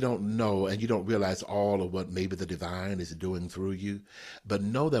 sometimes you don't know and you don't realize all of what maybe the divine is doing through you, but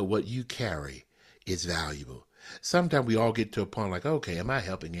know that what you carry is valuable. Sometimes we all get to a point like, okay, am I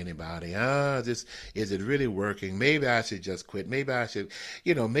helping anybody? Is it really working? Maybe I should just quit. Maybe I should,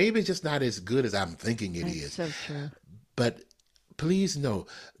 maybe it's just not as good as I'm thinking it That's is. so true. But please know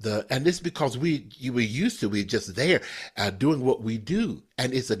and this is because we used to, we're just there doing what we do,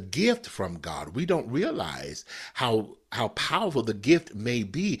 and it's a gift from God. We don't realize how powerful the gift may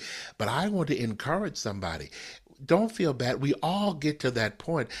be. But I want to encourage somebody. Don't feel bad. We all get to that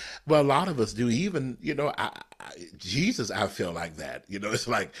point. Well, a lot of us do. Even, Jesus, I feel like that. It's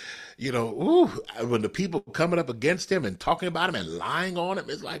like, when the people coming up against him and talking about him and lying on him,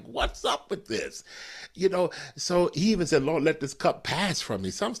 it's like, what's up with this? So he even said, Lord, let this cup pass from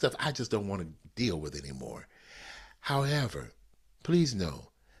me. Some stuff I just don't want to deal with anymore. However, please know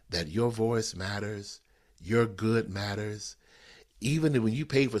that your voice matters. Your good matters. Even when you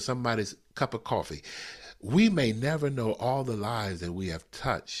pay for somebody's cup of coffee, we may never know all the lives that we have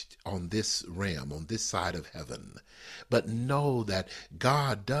touched on this realm, on this side of heaven, but know that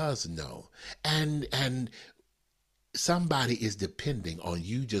God does know. And somebody is depending on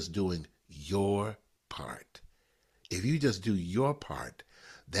you just doing your part. If you just do your part,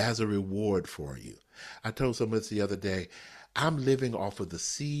 there's a reward for you. I told someone the other day, I'm living off of the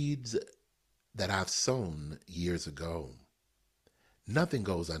seeds that I've sown years ago. Nothing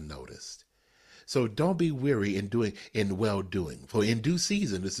goes unnoticed. So don't be weary in well-doing. For in due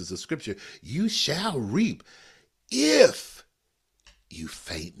season, this is a scripture, you shall reap if you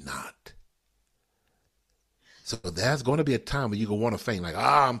faint not. So there's going to be a time when you're going to want to faint, like,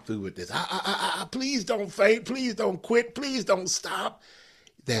 I'm through with this. Please don't faint. Please don't quit. Please don't stop.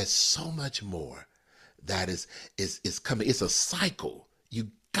 There's so much more that is coming. It's a cycle.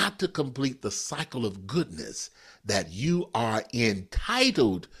 You got to complete the cycle of goodness that you are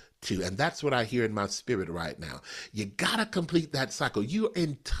entitled to. And that's what I hear in my spirit right now. You got to complete that cycle. You're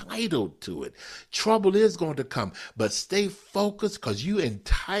entitled to it. Trouble is going to come, but stay focused because you're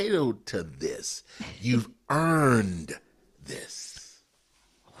entitled to this. You've earned this.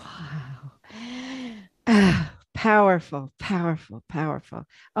 Wow. Powerful, powerful, powerful.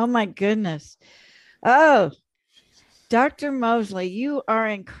 Oh my goodness. Oh, Dr. Mosley, you are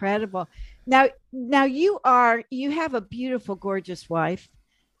incredible. Now you have a beautiful, gorgeous wife.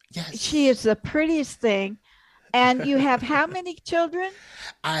 Yes. She is the prettiest thing. And you have how many children?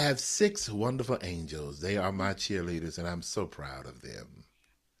 I have 6 wonderful angels. They are my cheerleaders, and I'm so proud of them.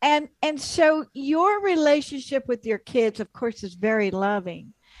 And so your relationship with your kids, of course, is very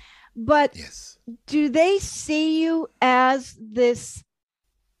loving. But yes, do they see you as this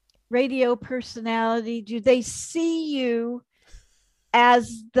radio personality? Do they see you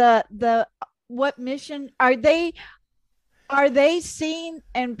as the what mission? Are they seeing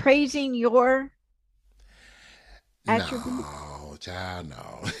and praising your attributes? No, child,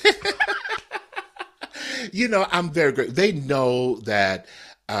 no. I'm very grateful. They know that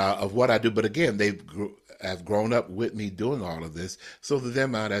of what I do, but again, have grown up with me doing all of this. So to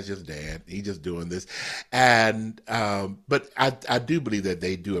them, that's just Dad. He just doing this. And, but I do believe that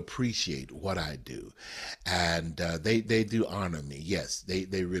they do appreciate what I do. And, they do honor me. Yes,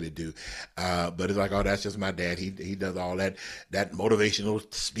 they really do. But it's like, oh, that's just my dad. He does all that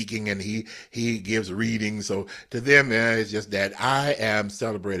motivational speaking, and he gives readings. So to them, it's just Dad. I am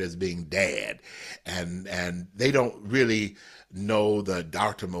celebrated as being Dad. And they don't really know the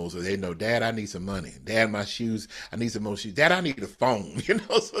Dr. Mosley. They know, Dad, I need some money. Dad, my shoes, I need some more shoes. Dad, I need a phone,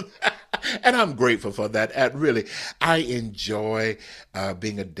 So, and I'm grateful for that. And really, I enjoy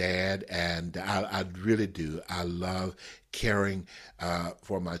being a dad, and I really do. I love caring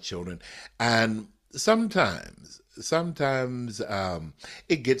for my children. And sometimes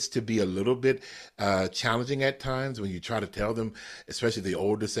it gets to be a little bit challenging at times when you try to tell them, especially the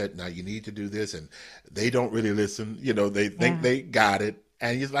older set, now you need to do this, and they don't really listen. They think they got it,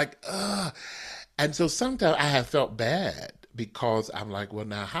 and you're like, ugh. And so sometimes I have felt bad because I'm like, well,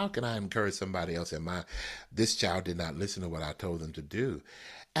 now how can I encourage somebody else? And this child did not listen to what I told them to do,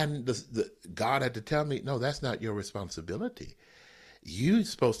 and God had to tell me, no, that's not your responsibility. You're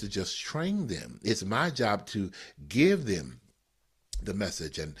supposed to just train them. It's my job to give them the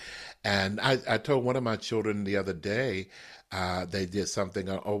message. And I told one of my children the other day, they did something,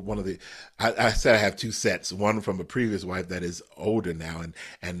 I said I have 2 sets, one from a previous wife that is older now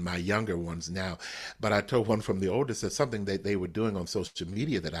and my younger ones now. But I told one from the older set something that they were doing on social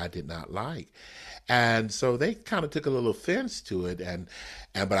media that I did not like. And so they kind of took a little offense to it.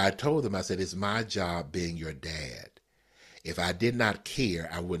 But I told them, I said, it's my job being your dad. If I did not care,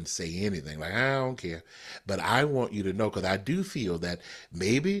 I wouldn't say anything. Like, I don't care. But I want you to know, because I do feel that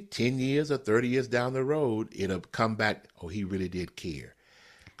maybe 10 years or 30 years down the road, it'll come back, oh, he really did care.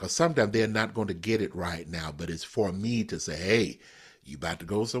 Because sometimes they're not going to get it right now, but it's for me to say, hey, you about to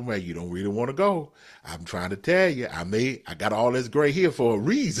go somewhere you don't really want to go. I'm trying to tell you, I got all this gray here for a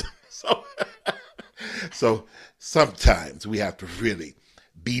reason. So sometimes we have to really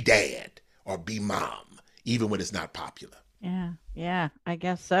be dad or be mom, even when it's not popular. Yeah, I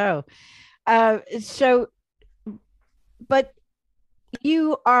guess so. But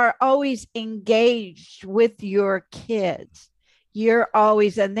you are always engaged with your kids. You're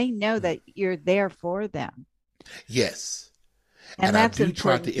always, and they know that you're there for them. Yes. And I that's do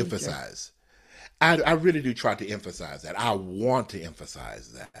try important to emphasize. I really do try to emphasize that. I want to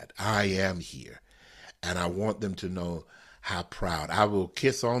emphasize that. I am here. And I want them to know how proud. I will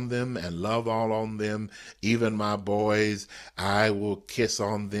kiss on them and love all on them. Even my boys, I will kiss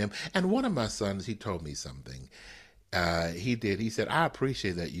on them. And one of my sons, he told me something. He said, I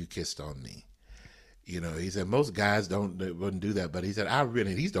appreciate that you kissed on me. You know, he said, most guys wouldn't do that. But he said,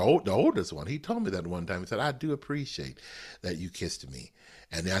 he's the oldest one. He told me that one time. He said, I do appreciate that you kissed me.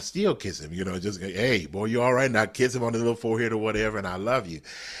 And I still kiss him, you know, just, hey, boy, you all right? And I kiss him on the little forehead or whatever, and I love you.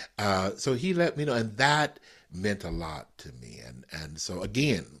 So he let me know, and that meant a lot to me. And so,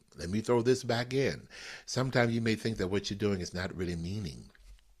 again, let me throw this back in. Sometimes you may think that what you're doing is not really meaning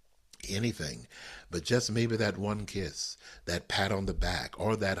anything, but just maybe that one kiss, that pat on the back,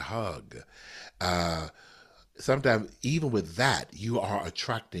 or that hug. Sometimes even with that, you are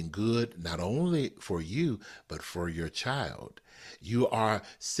attracting good, not only for you, but for your child. You are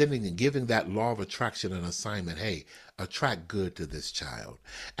sending and giving that law of attraction an assignment. Hey, attract good to this child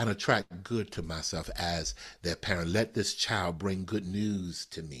and attract good to myself as their parent. Let this child bring good news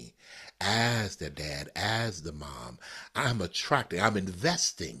to me as their dad, as the mom. I'm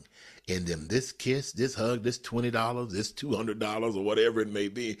investing in them. This kiss, this hug, this $20, this $200 or whatever it may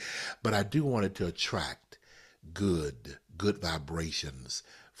be. But I do want it to attract good vibrations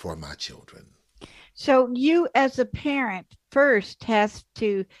for my children. So you as a parent first has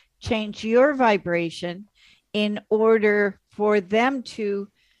to change your vibration in order for them to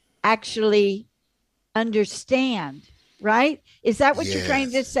actually understand, right? Is that what you're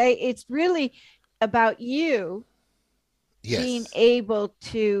trying to say? It's really about you being able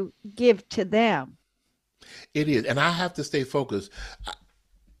to give to them. It is. And I have to stay focused.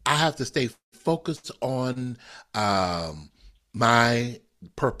 I have to stay focused on my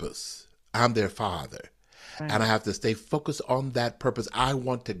purpose. I'm their father. Right. And I have to stay focused on that purpose. I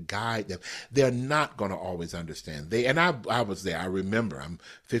want to guide them. They're not going to always understand. I was there. I remember. I'm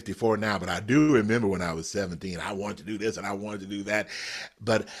 54 now, but I do remember when I was 17. I wanted to do this and I wanted to do that.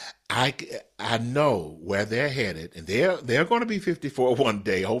 But I know where they're headed, and they're going to be 54 one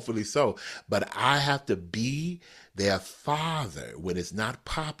day, hopefully so. But I have to be their father when it's not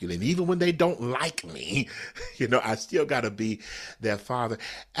popular, and even when they don't like me, you know, I still got to be their father.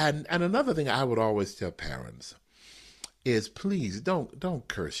 And another thing I would always tell parents is, please don't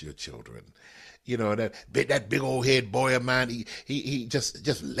curse your children. You know, that big old head boy of mine, he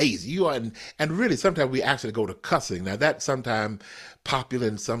just lazy. You are, and really sometimes we actually go to cussing. Now that's sometimes popular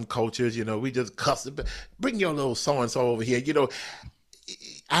in some cultures. You know, we just cuss. Bring your little so and so over here. You know.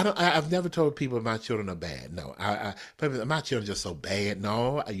 I've never told people my children are bad. No, my children are just so bad.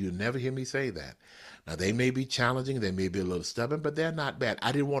 No, you never hear me say that. Now, they may be challenging, they may be a little stubborn, but they're not bad.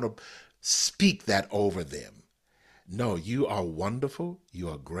 I didn't want to speak that over them. No, you are wonderful, you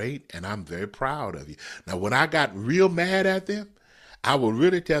are great, and I'm very proud of you. Now, when I got real mad at them, I would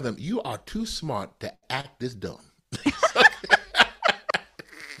really tell them, you are too smart to act this dumb.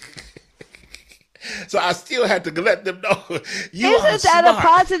 So I still had to let them know Isn't that a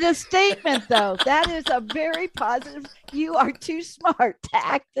positive statement, though? That is a very positive. You are too smart to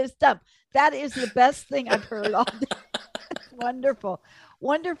act this dumb. That is the best thing I've heard all day. Wonderful.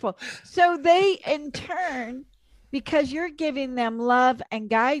 Wonderful. So they, in turn, because you're giving them love and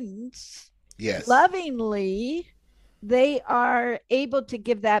guidance, lovingly, they are able to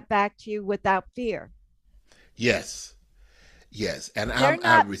give that back to you without fear. Yes. And they're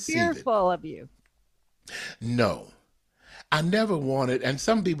not I receive fearful of you. No, I never wanted, and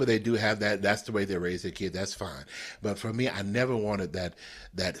some people, they do have that. That's the way they raise their kid. That's fine. But for me, I never wanted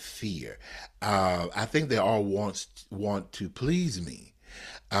that fear. I think they all want to please me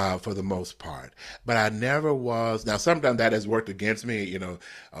for the most part. But I never was. Now, sometimes that has worked against me. You know,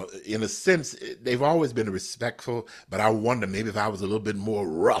 in a sense, they've always been respectful. But I wonder maybe if I was a little bit more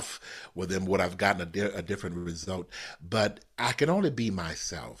rough with them, would I've gotten a different result. But I can only be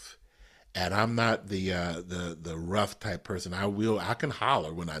myself. And I'm not the rough type person. I can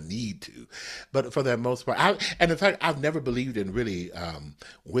holler when I need to, but for the most part, and in fact, I've never believed in really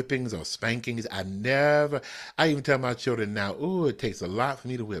whippings or spankings. I even tell my children now, ooh, it takes a lot for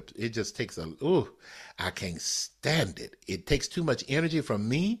me to whip. It just takes I can't stand it. It takes too much energy from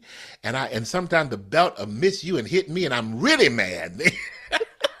me, and sometimes the belt will miss you and hit me, and I'm really mad.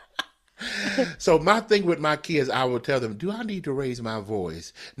 So my thing with my kids, I will tell them, do I need to raise my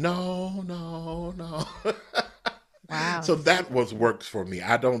voice? No, no, no. Wow. So that works for me.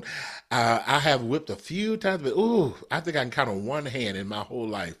 I have whipped a few times, but I think I can count on one hand in my whole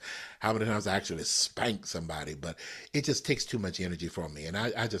life how many times I actually spanked somebody, but it just takes too much energy from me, and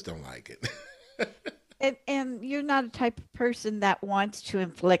I just don't like it. And you're not a type of person that wants to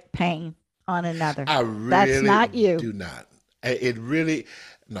inflict pain on another. I That's really not you. do not. It really,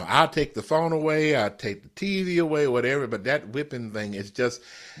 no, I'll take the phone away, I'll take the TV away, whatever, but that whipping thing is just,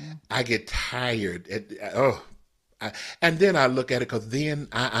 I get tired. And then I look at it because then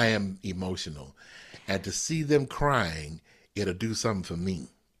I am emotional. And to see them crying, it'll do something for me.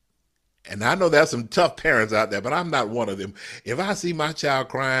 And I know there's some tough parents out there, but I'm not one of them. If I see my child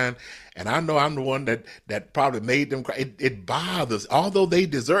crying, and I know I'm the one that probably made them cry, it bothers, although they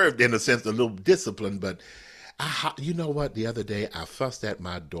deserved, in a sense, a little discipline. But you know what? The other day, I fussed at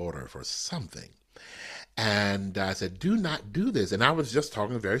my daughter for something. And I said, do not do this. And I was just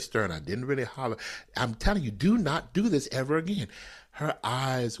talking very stern. I didn't really holler. I'm telling you, do not do this ever again. Her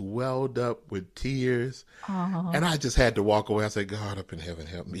eyes welled up with tears. Aww. And I just had to walk away. I said, God up in heaven,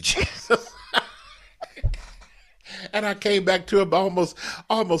 help me, Jesus. And I came back to her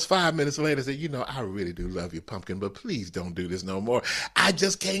almost 5 minutes later and said, I really do love you, Pumpkin, but please don't do this no more. I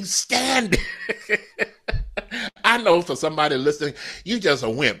just can't stand it. I know for somebody listening, you just a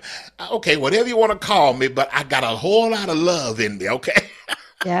wimp. Okay, whatever you want to call me, but I got a whole lot of love in me, okay?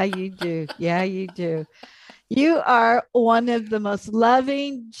 Yeah, you do. Yeah, you do. You are one of the most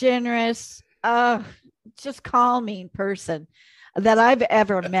loving, generous, just calming person that I've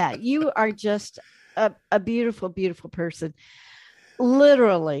ever met. You are just a beautiful, beautiful person.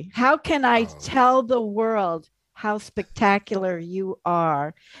 Literally, how can I tell the world how spectacular you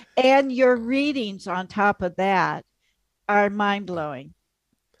are? And your readings on top of that are mind-blowing.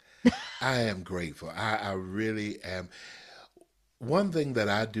 I am grateful. I really am. One thing that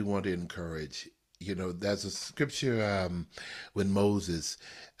I do want to encourage, there's a scripture when Moses,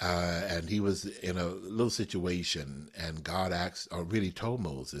 and he was in a little situation, and God asked, or really told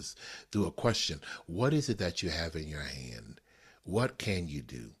Moses through a question, what is it that you have in your hand? What can you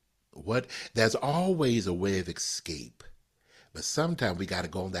do? There's always a way of escape. But sometimes we got to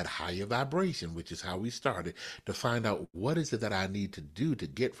go on that higher vibration, which is how we started, to find out what is it that I need to do to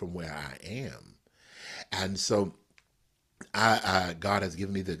get from where I am. And so God has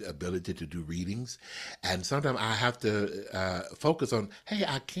given me the ability to do readings. And sometimes I have to focus on, hey,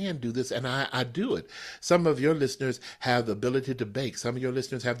 I can do this, and I do it. Some of your listeners have the ability to bake. Some of your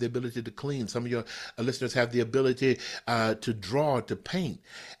listeners have the ability to clean. Some of your listeners have the ability to draw, to paint.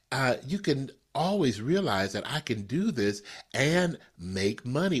 You can always realize that I can do this and make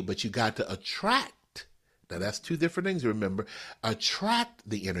money, but you got to attract. Now that's two different things, remember. Attract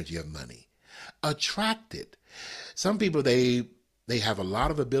the energy of money. Attract it. Some people, they have a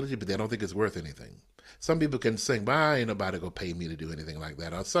lot of ability, but they don't think it's worth anything. Some people can sing, but ain't nobody gonna pay me to do anything like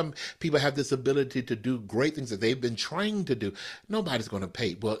that. Or some people have this ability to do great things that they've been trying to do. Nobody's gonna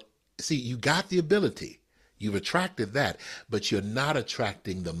pay. Well, see, you got the ability. You've attracted that, but you're not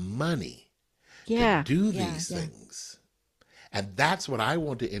attracting the money to do these things. And that's what I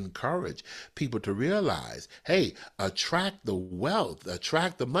want to encourage people to realize. Hey, attract the wealth,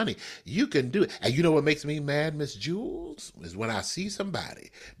 attract the money. You can do it. And you know what makes me mad, Miss Jules? Is when I see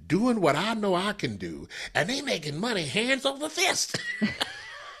somebody doing what I know I can do, and they making money hands over fist.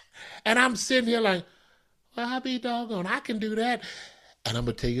 And I'm sitting here like, well, I be doggone, I can do that. And I'm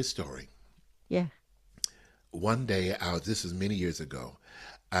going to tell you a story. Yeah. One day, this was many years ago,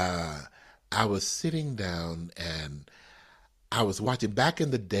 I was sitting down and I was watching. Back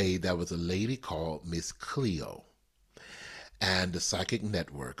in the day, there was a lady called Miss Cleo and the Psychic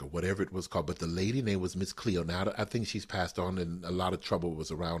Network, or whatever it was called. But the lady name was Miss Cleo. Now, I think she's passed on and a lot of trouble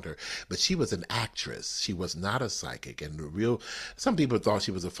was around her. But she was an actress. She was not a psychic. And some people thought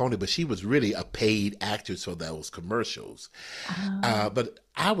she was a phony, but she was really a paid actress for those commercials. But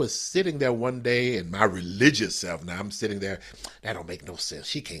I was sitting there one day, and my religious self, now I'm sitting there, that don't make no sense.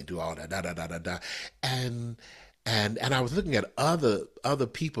 She can't do all that, da, da, da, da, da. And I was looking at other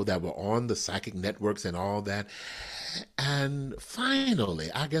people that were on the psychic networks and all that. And finally,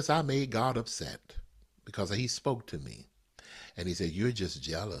 I guess I made God upset because he spoke to me. And he said, you're just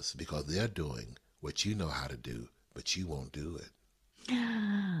jealous because they're doing what you know how to do, but you won't do it.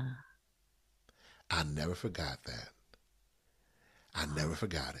 I never forgot that. I never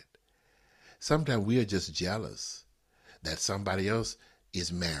forgot it. Sometimes we are just jealous that somebody else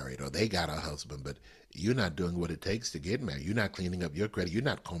is married or they got a husband, but you're not doing what it takes to get married. You're not cleaning up your credit. You're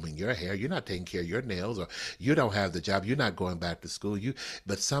not combing your hair. You're not taking care of your nails, or you don't have the job. You're not going back to school.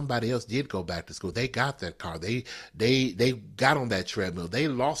 But somebody else did go back to school. They got that car. They got on that treadmill. They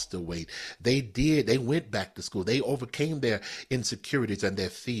lost the weight. They went back to school. They overcame their insecurities and their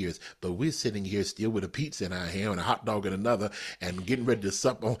fears. But we're sitting here still with a pizza in our hand and a hot dog in another and getting ready to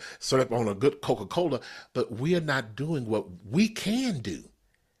sup on a good Coca-Cola. But we are not doing what we can do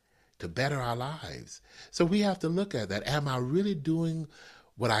to better our lives. So we have to look at that. Am I really doing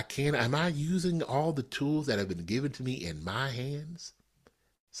what I can? Am I using all the tools that have been given to me in my hands?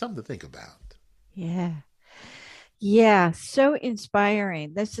 Something to think about. Yeah. Yeah, so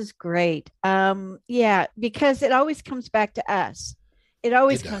inspiring. This is great. Yeah, because it always comes back to us. It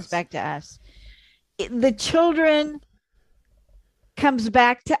always comes back to us. The children comes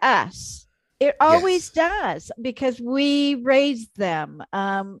back to us. It always does, because we raised them.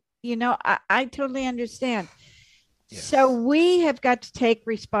 I totally understand. Yes. So we have got to take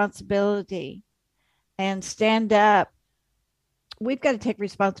responsibility and stand up. We've got to take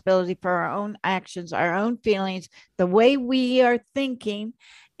responsibility for our own actions, our own feelings, the way we are thinking.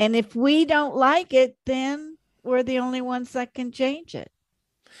 And if we don't like it, then we're the only ones that can change it.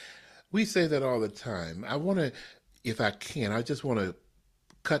 We say that all the time. If I can, I just want to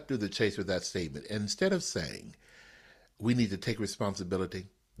cut through the chase with that statement. And instead of saying we need to take responsibility,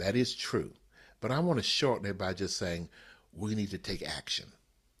 that is true. But I want to shorten it by just saying we need to take action,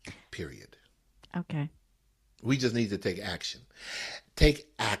 period. Okay. We just need to take action. Take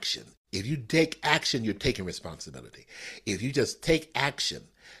action. If you take action, you're taking responsibility. If you just take action,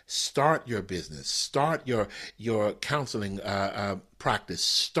 start your business, start your counseling practice,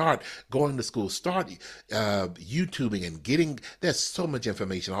 start going to school, start YouTubing and there's so much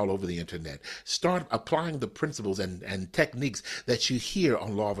information all over the internet. Start applying the principles and techniques that you hear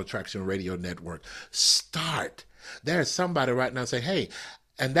on Law of Attraction Radio Network. Start. There's somebody right now saying, hey,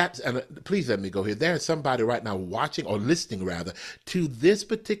 and please let me go here. There's somebody right now watching or listening rather to this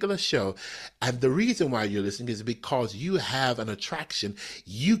particular show. And the reason why you're listening is because you have an attraction.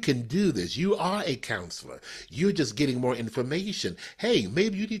 You can do this. You are a counselor. You're just getting more information. Hey,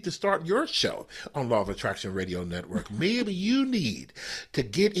 maybe you need to start your show on Law of Attraction Radio Network. Maybe you need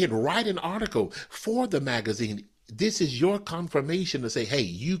to write an article for the magazine. This is your confirmation to say, hey,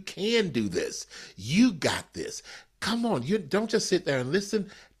 you can do this. You got this. Come on, you don't just sit there and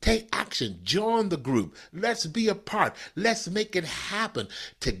listen. Take action. Join the group. Let's be a part. Let's make it happen.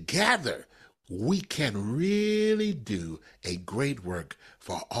 Together, we can really do a great work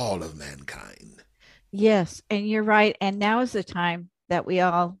for all of mankind. Yes, and you're right. And now is the time that we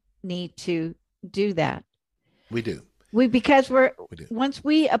all need to do that. We do. Because once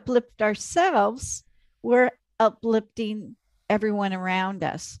we uplift ourselves, we're uplifting everyone around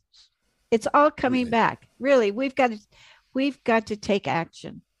us. It's all coming back. Really, we've got to take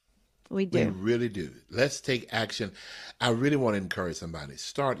action. We do. We really do. Let's take action. I really want to encourage somebody.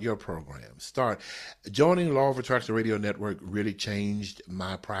 Start your program. Joining Law of Attraction Radio Network really changed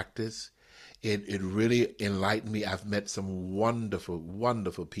my practice. It really enlightened me. I've met some wonderful,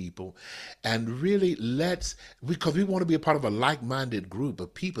 wonderful people. And really because we want to be a part of a like-minded group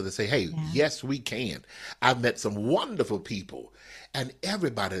of people that say, hey, yes, we can. I've met some wonderful people. And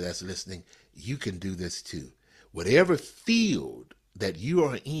everybody that's listening, you can do this too. Whatever field that you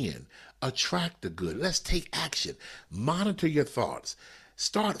are in, attract the good. Let's take action. Monitor your thoughts.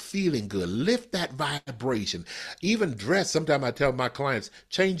 Start feeling good. Lift that vibration. Even dress. Sometimes I tell my clients,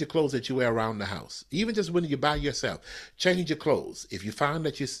 change your clothes that you wear around the house. Even just when you're by yourself, change your clothes. If you find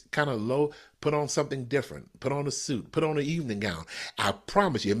that you're kind of low, put on something different. Put on a suit. Put on an evening gown. I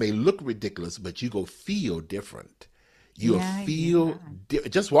promise you, it may look ridiculous, but you go feel different. You'll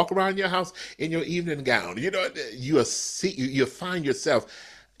just walk around your house in your evening gown. You'll find yourself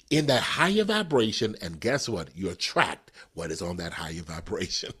in that higher vibration, and guess what? You attract what is on that higher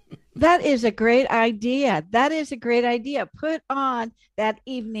vibration. That is a great idea. Put on that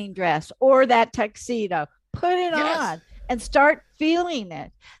evening dress or that tuxedo. Put it on and start feeling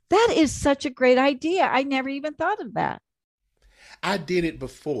it. That is such a great idea. I never even thought of that. I did it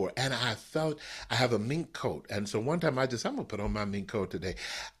before, and I have a mink coat. And so one time I'm going to put on my mink coat today.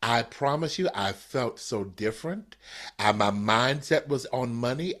 I promise you, I felt so different. My mindset was on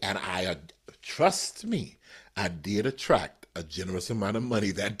money, and trust me, I did attract a generous amount of money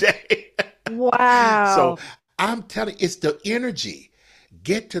that day. Wow. So I'm telling you, it's the energy.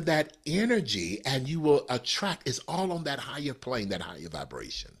 Get to that energy and you will attract. It's all on that higher plane, that higher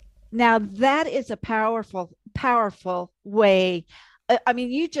vibration. Now, that is a powerful, powerful way. I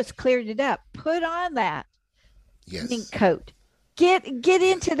mean, you just cleared it up. Put on that mink Yes. coat. Get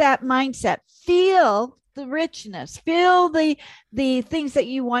into that mindset. Feel the richness. Feel the things that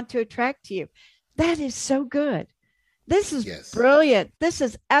you want to attract to you. That is so good. This is Yes. brilliant. This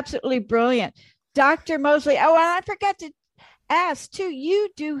is absolutely brilliant. Dr. Mosley. Oh, and I forgot to ask too. You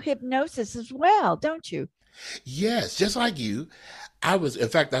do hypnosis as well, don't you? Yes, just like you. In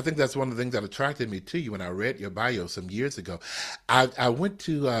fact, I think that's one of the things that attracted me to you when I read your bio some years ago. I went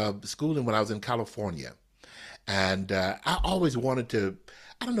to schooling when I was in California, and I always wanted to,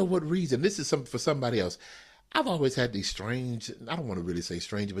 I don't know what reason, this is for somebody else. I've always had these strange, I don't want to really say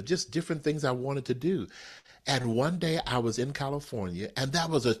strange, but just different things I wanted to do. And one day I was in California and that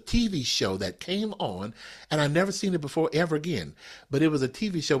was a TV show that came on and I never seen it before ever again. But it was a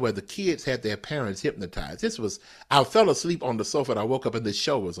TV show where the kids had their parents hypnotized. I fell asleep on the sofa and I woke up and this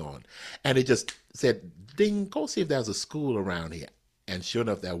show was on. And it just said, ding, go see if there's a school around here. And sure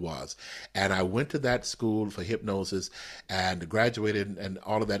enough, there was. And I went to that school for hypnosis and graduated and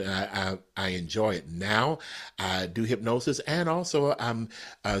all of that. And I enjoy it. Now I do hypnosis and also I'm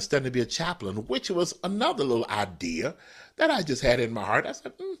studying to be a chaplain, which was another little idea that I just had in my heart. I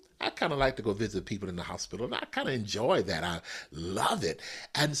said, I kind of like to go visit people in the hospital. And I kind of enjoy that. I love it.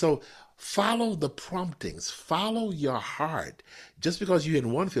 And so follow the promptings, follow your heart. Just because you're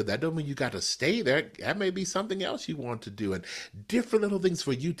in one field, that don't mean you got to stay there. That may be something else you want to do and different little things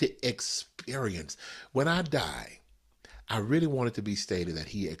for you to experience. When I die, I really want it to be stated that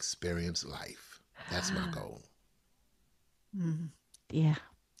he experienced life. That's my goal. Yeah.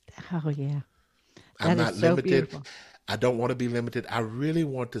 Oh, yeah. I'm That not is so limited. beautiful. I don't want to be limited. I really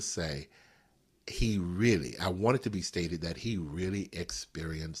want to say I want it to be stated that he really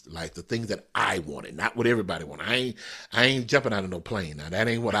experienced life, the things that I wanted, not what everybody wanted. I ain't jumping out of no plane. Now that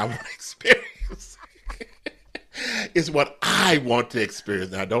ain't what I want to experience. It's what I want to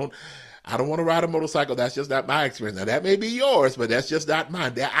experience. Now I don't want to ride a motorcycle. That's just not my experience. Now that may be yours, but that's just not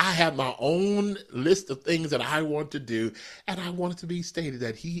mine. I have my own list of things that I want to do. And I want it to be stated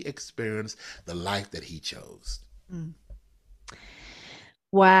that he experienced the life that he chose.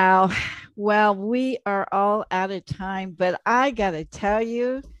 Wow. Well, we are all out of time, but I got to tell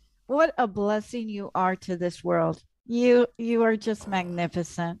you, what a blessing you are to this world. You are just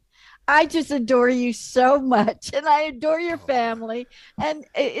magnificent. I just adore you so much, and I adore your family. And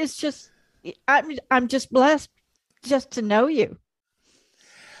it's just, I'm just blessed just to know you.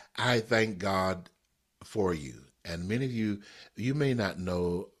 I thank God for you. And many of you may not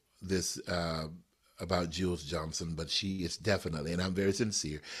know this about Jules Johnson, but she is definitely, and I'm very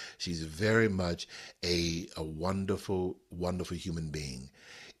sincere, she's very much a wonderful, wonderful human being.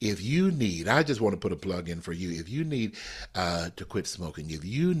 If you need, I just want to put a plug in for you. If you need to quit smoking, if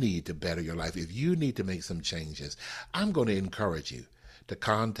you need to better your life, if you need to make some changes, I'm going to encourage you to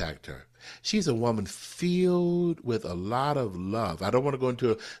contact her. She's a woman filled with a lot of love. I don't want to go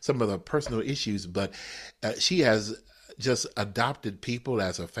into some of the personal issues, but she has just adopted people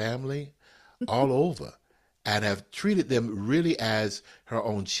as a family all over and have treated them really as her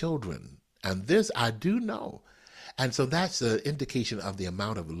own children. And this I do know. And so that's an indication of the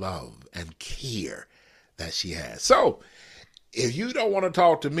amount of love and care that she has. So if you don't want to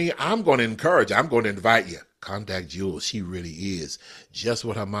talk to me, I'm going to invite you. Contact Jules. She really is just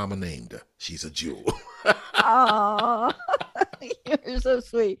what her mama named her. She's a jewel. Oh, you're so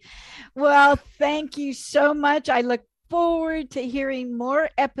sweet. Well, thank you so much. I look forward to hearing more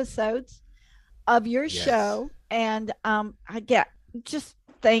episodes of your show. And just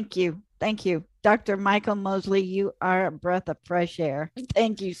thank you. Thank you. Dr. Michael Mosley, you are a breath of fresh air.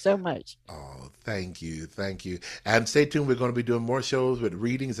 Thank you so much. Oh, thank you. Thank you. And stay tuned. We're going to be doing more shows with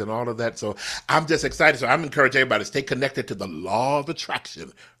readings and all of that. So I'm just excited. So I'm encouraging everybody to stay connected to the Law of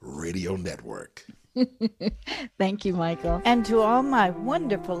Attraction Radio Network. Thank you, Michael. And to all my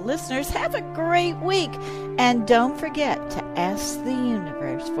wonderful listeners, have a great week. And don't forget to ask the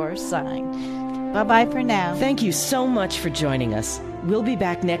universe for a sign. Bye-bye for now. Thank you so much for joining us. We'll be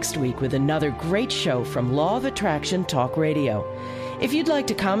back next week with another great show from Law of Attraction Talk Radio. If you'd like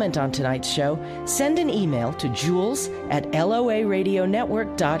to comment on tonight's show, send an email to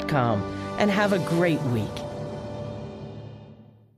jules@loaradionetwork.com and have a great week.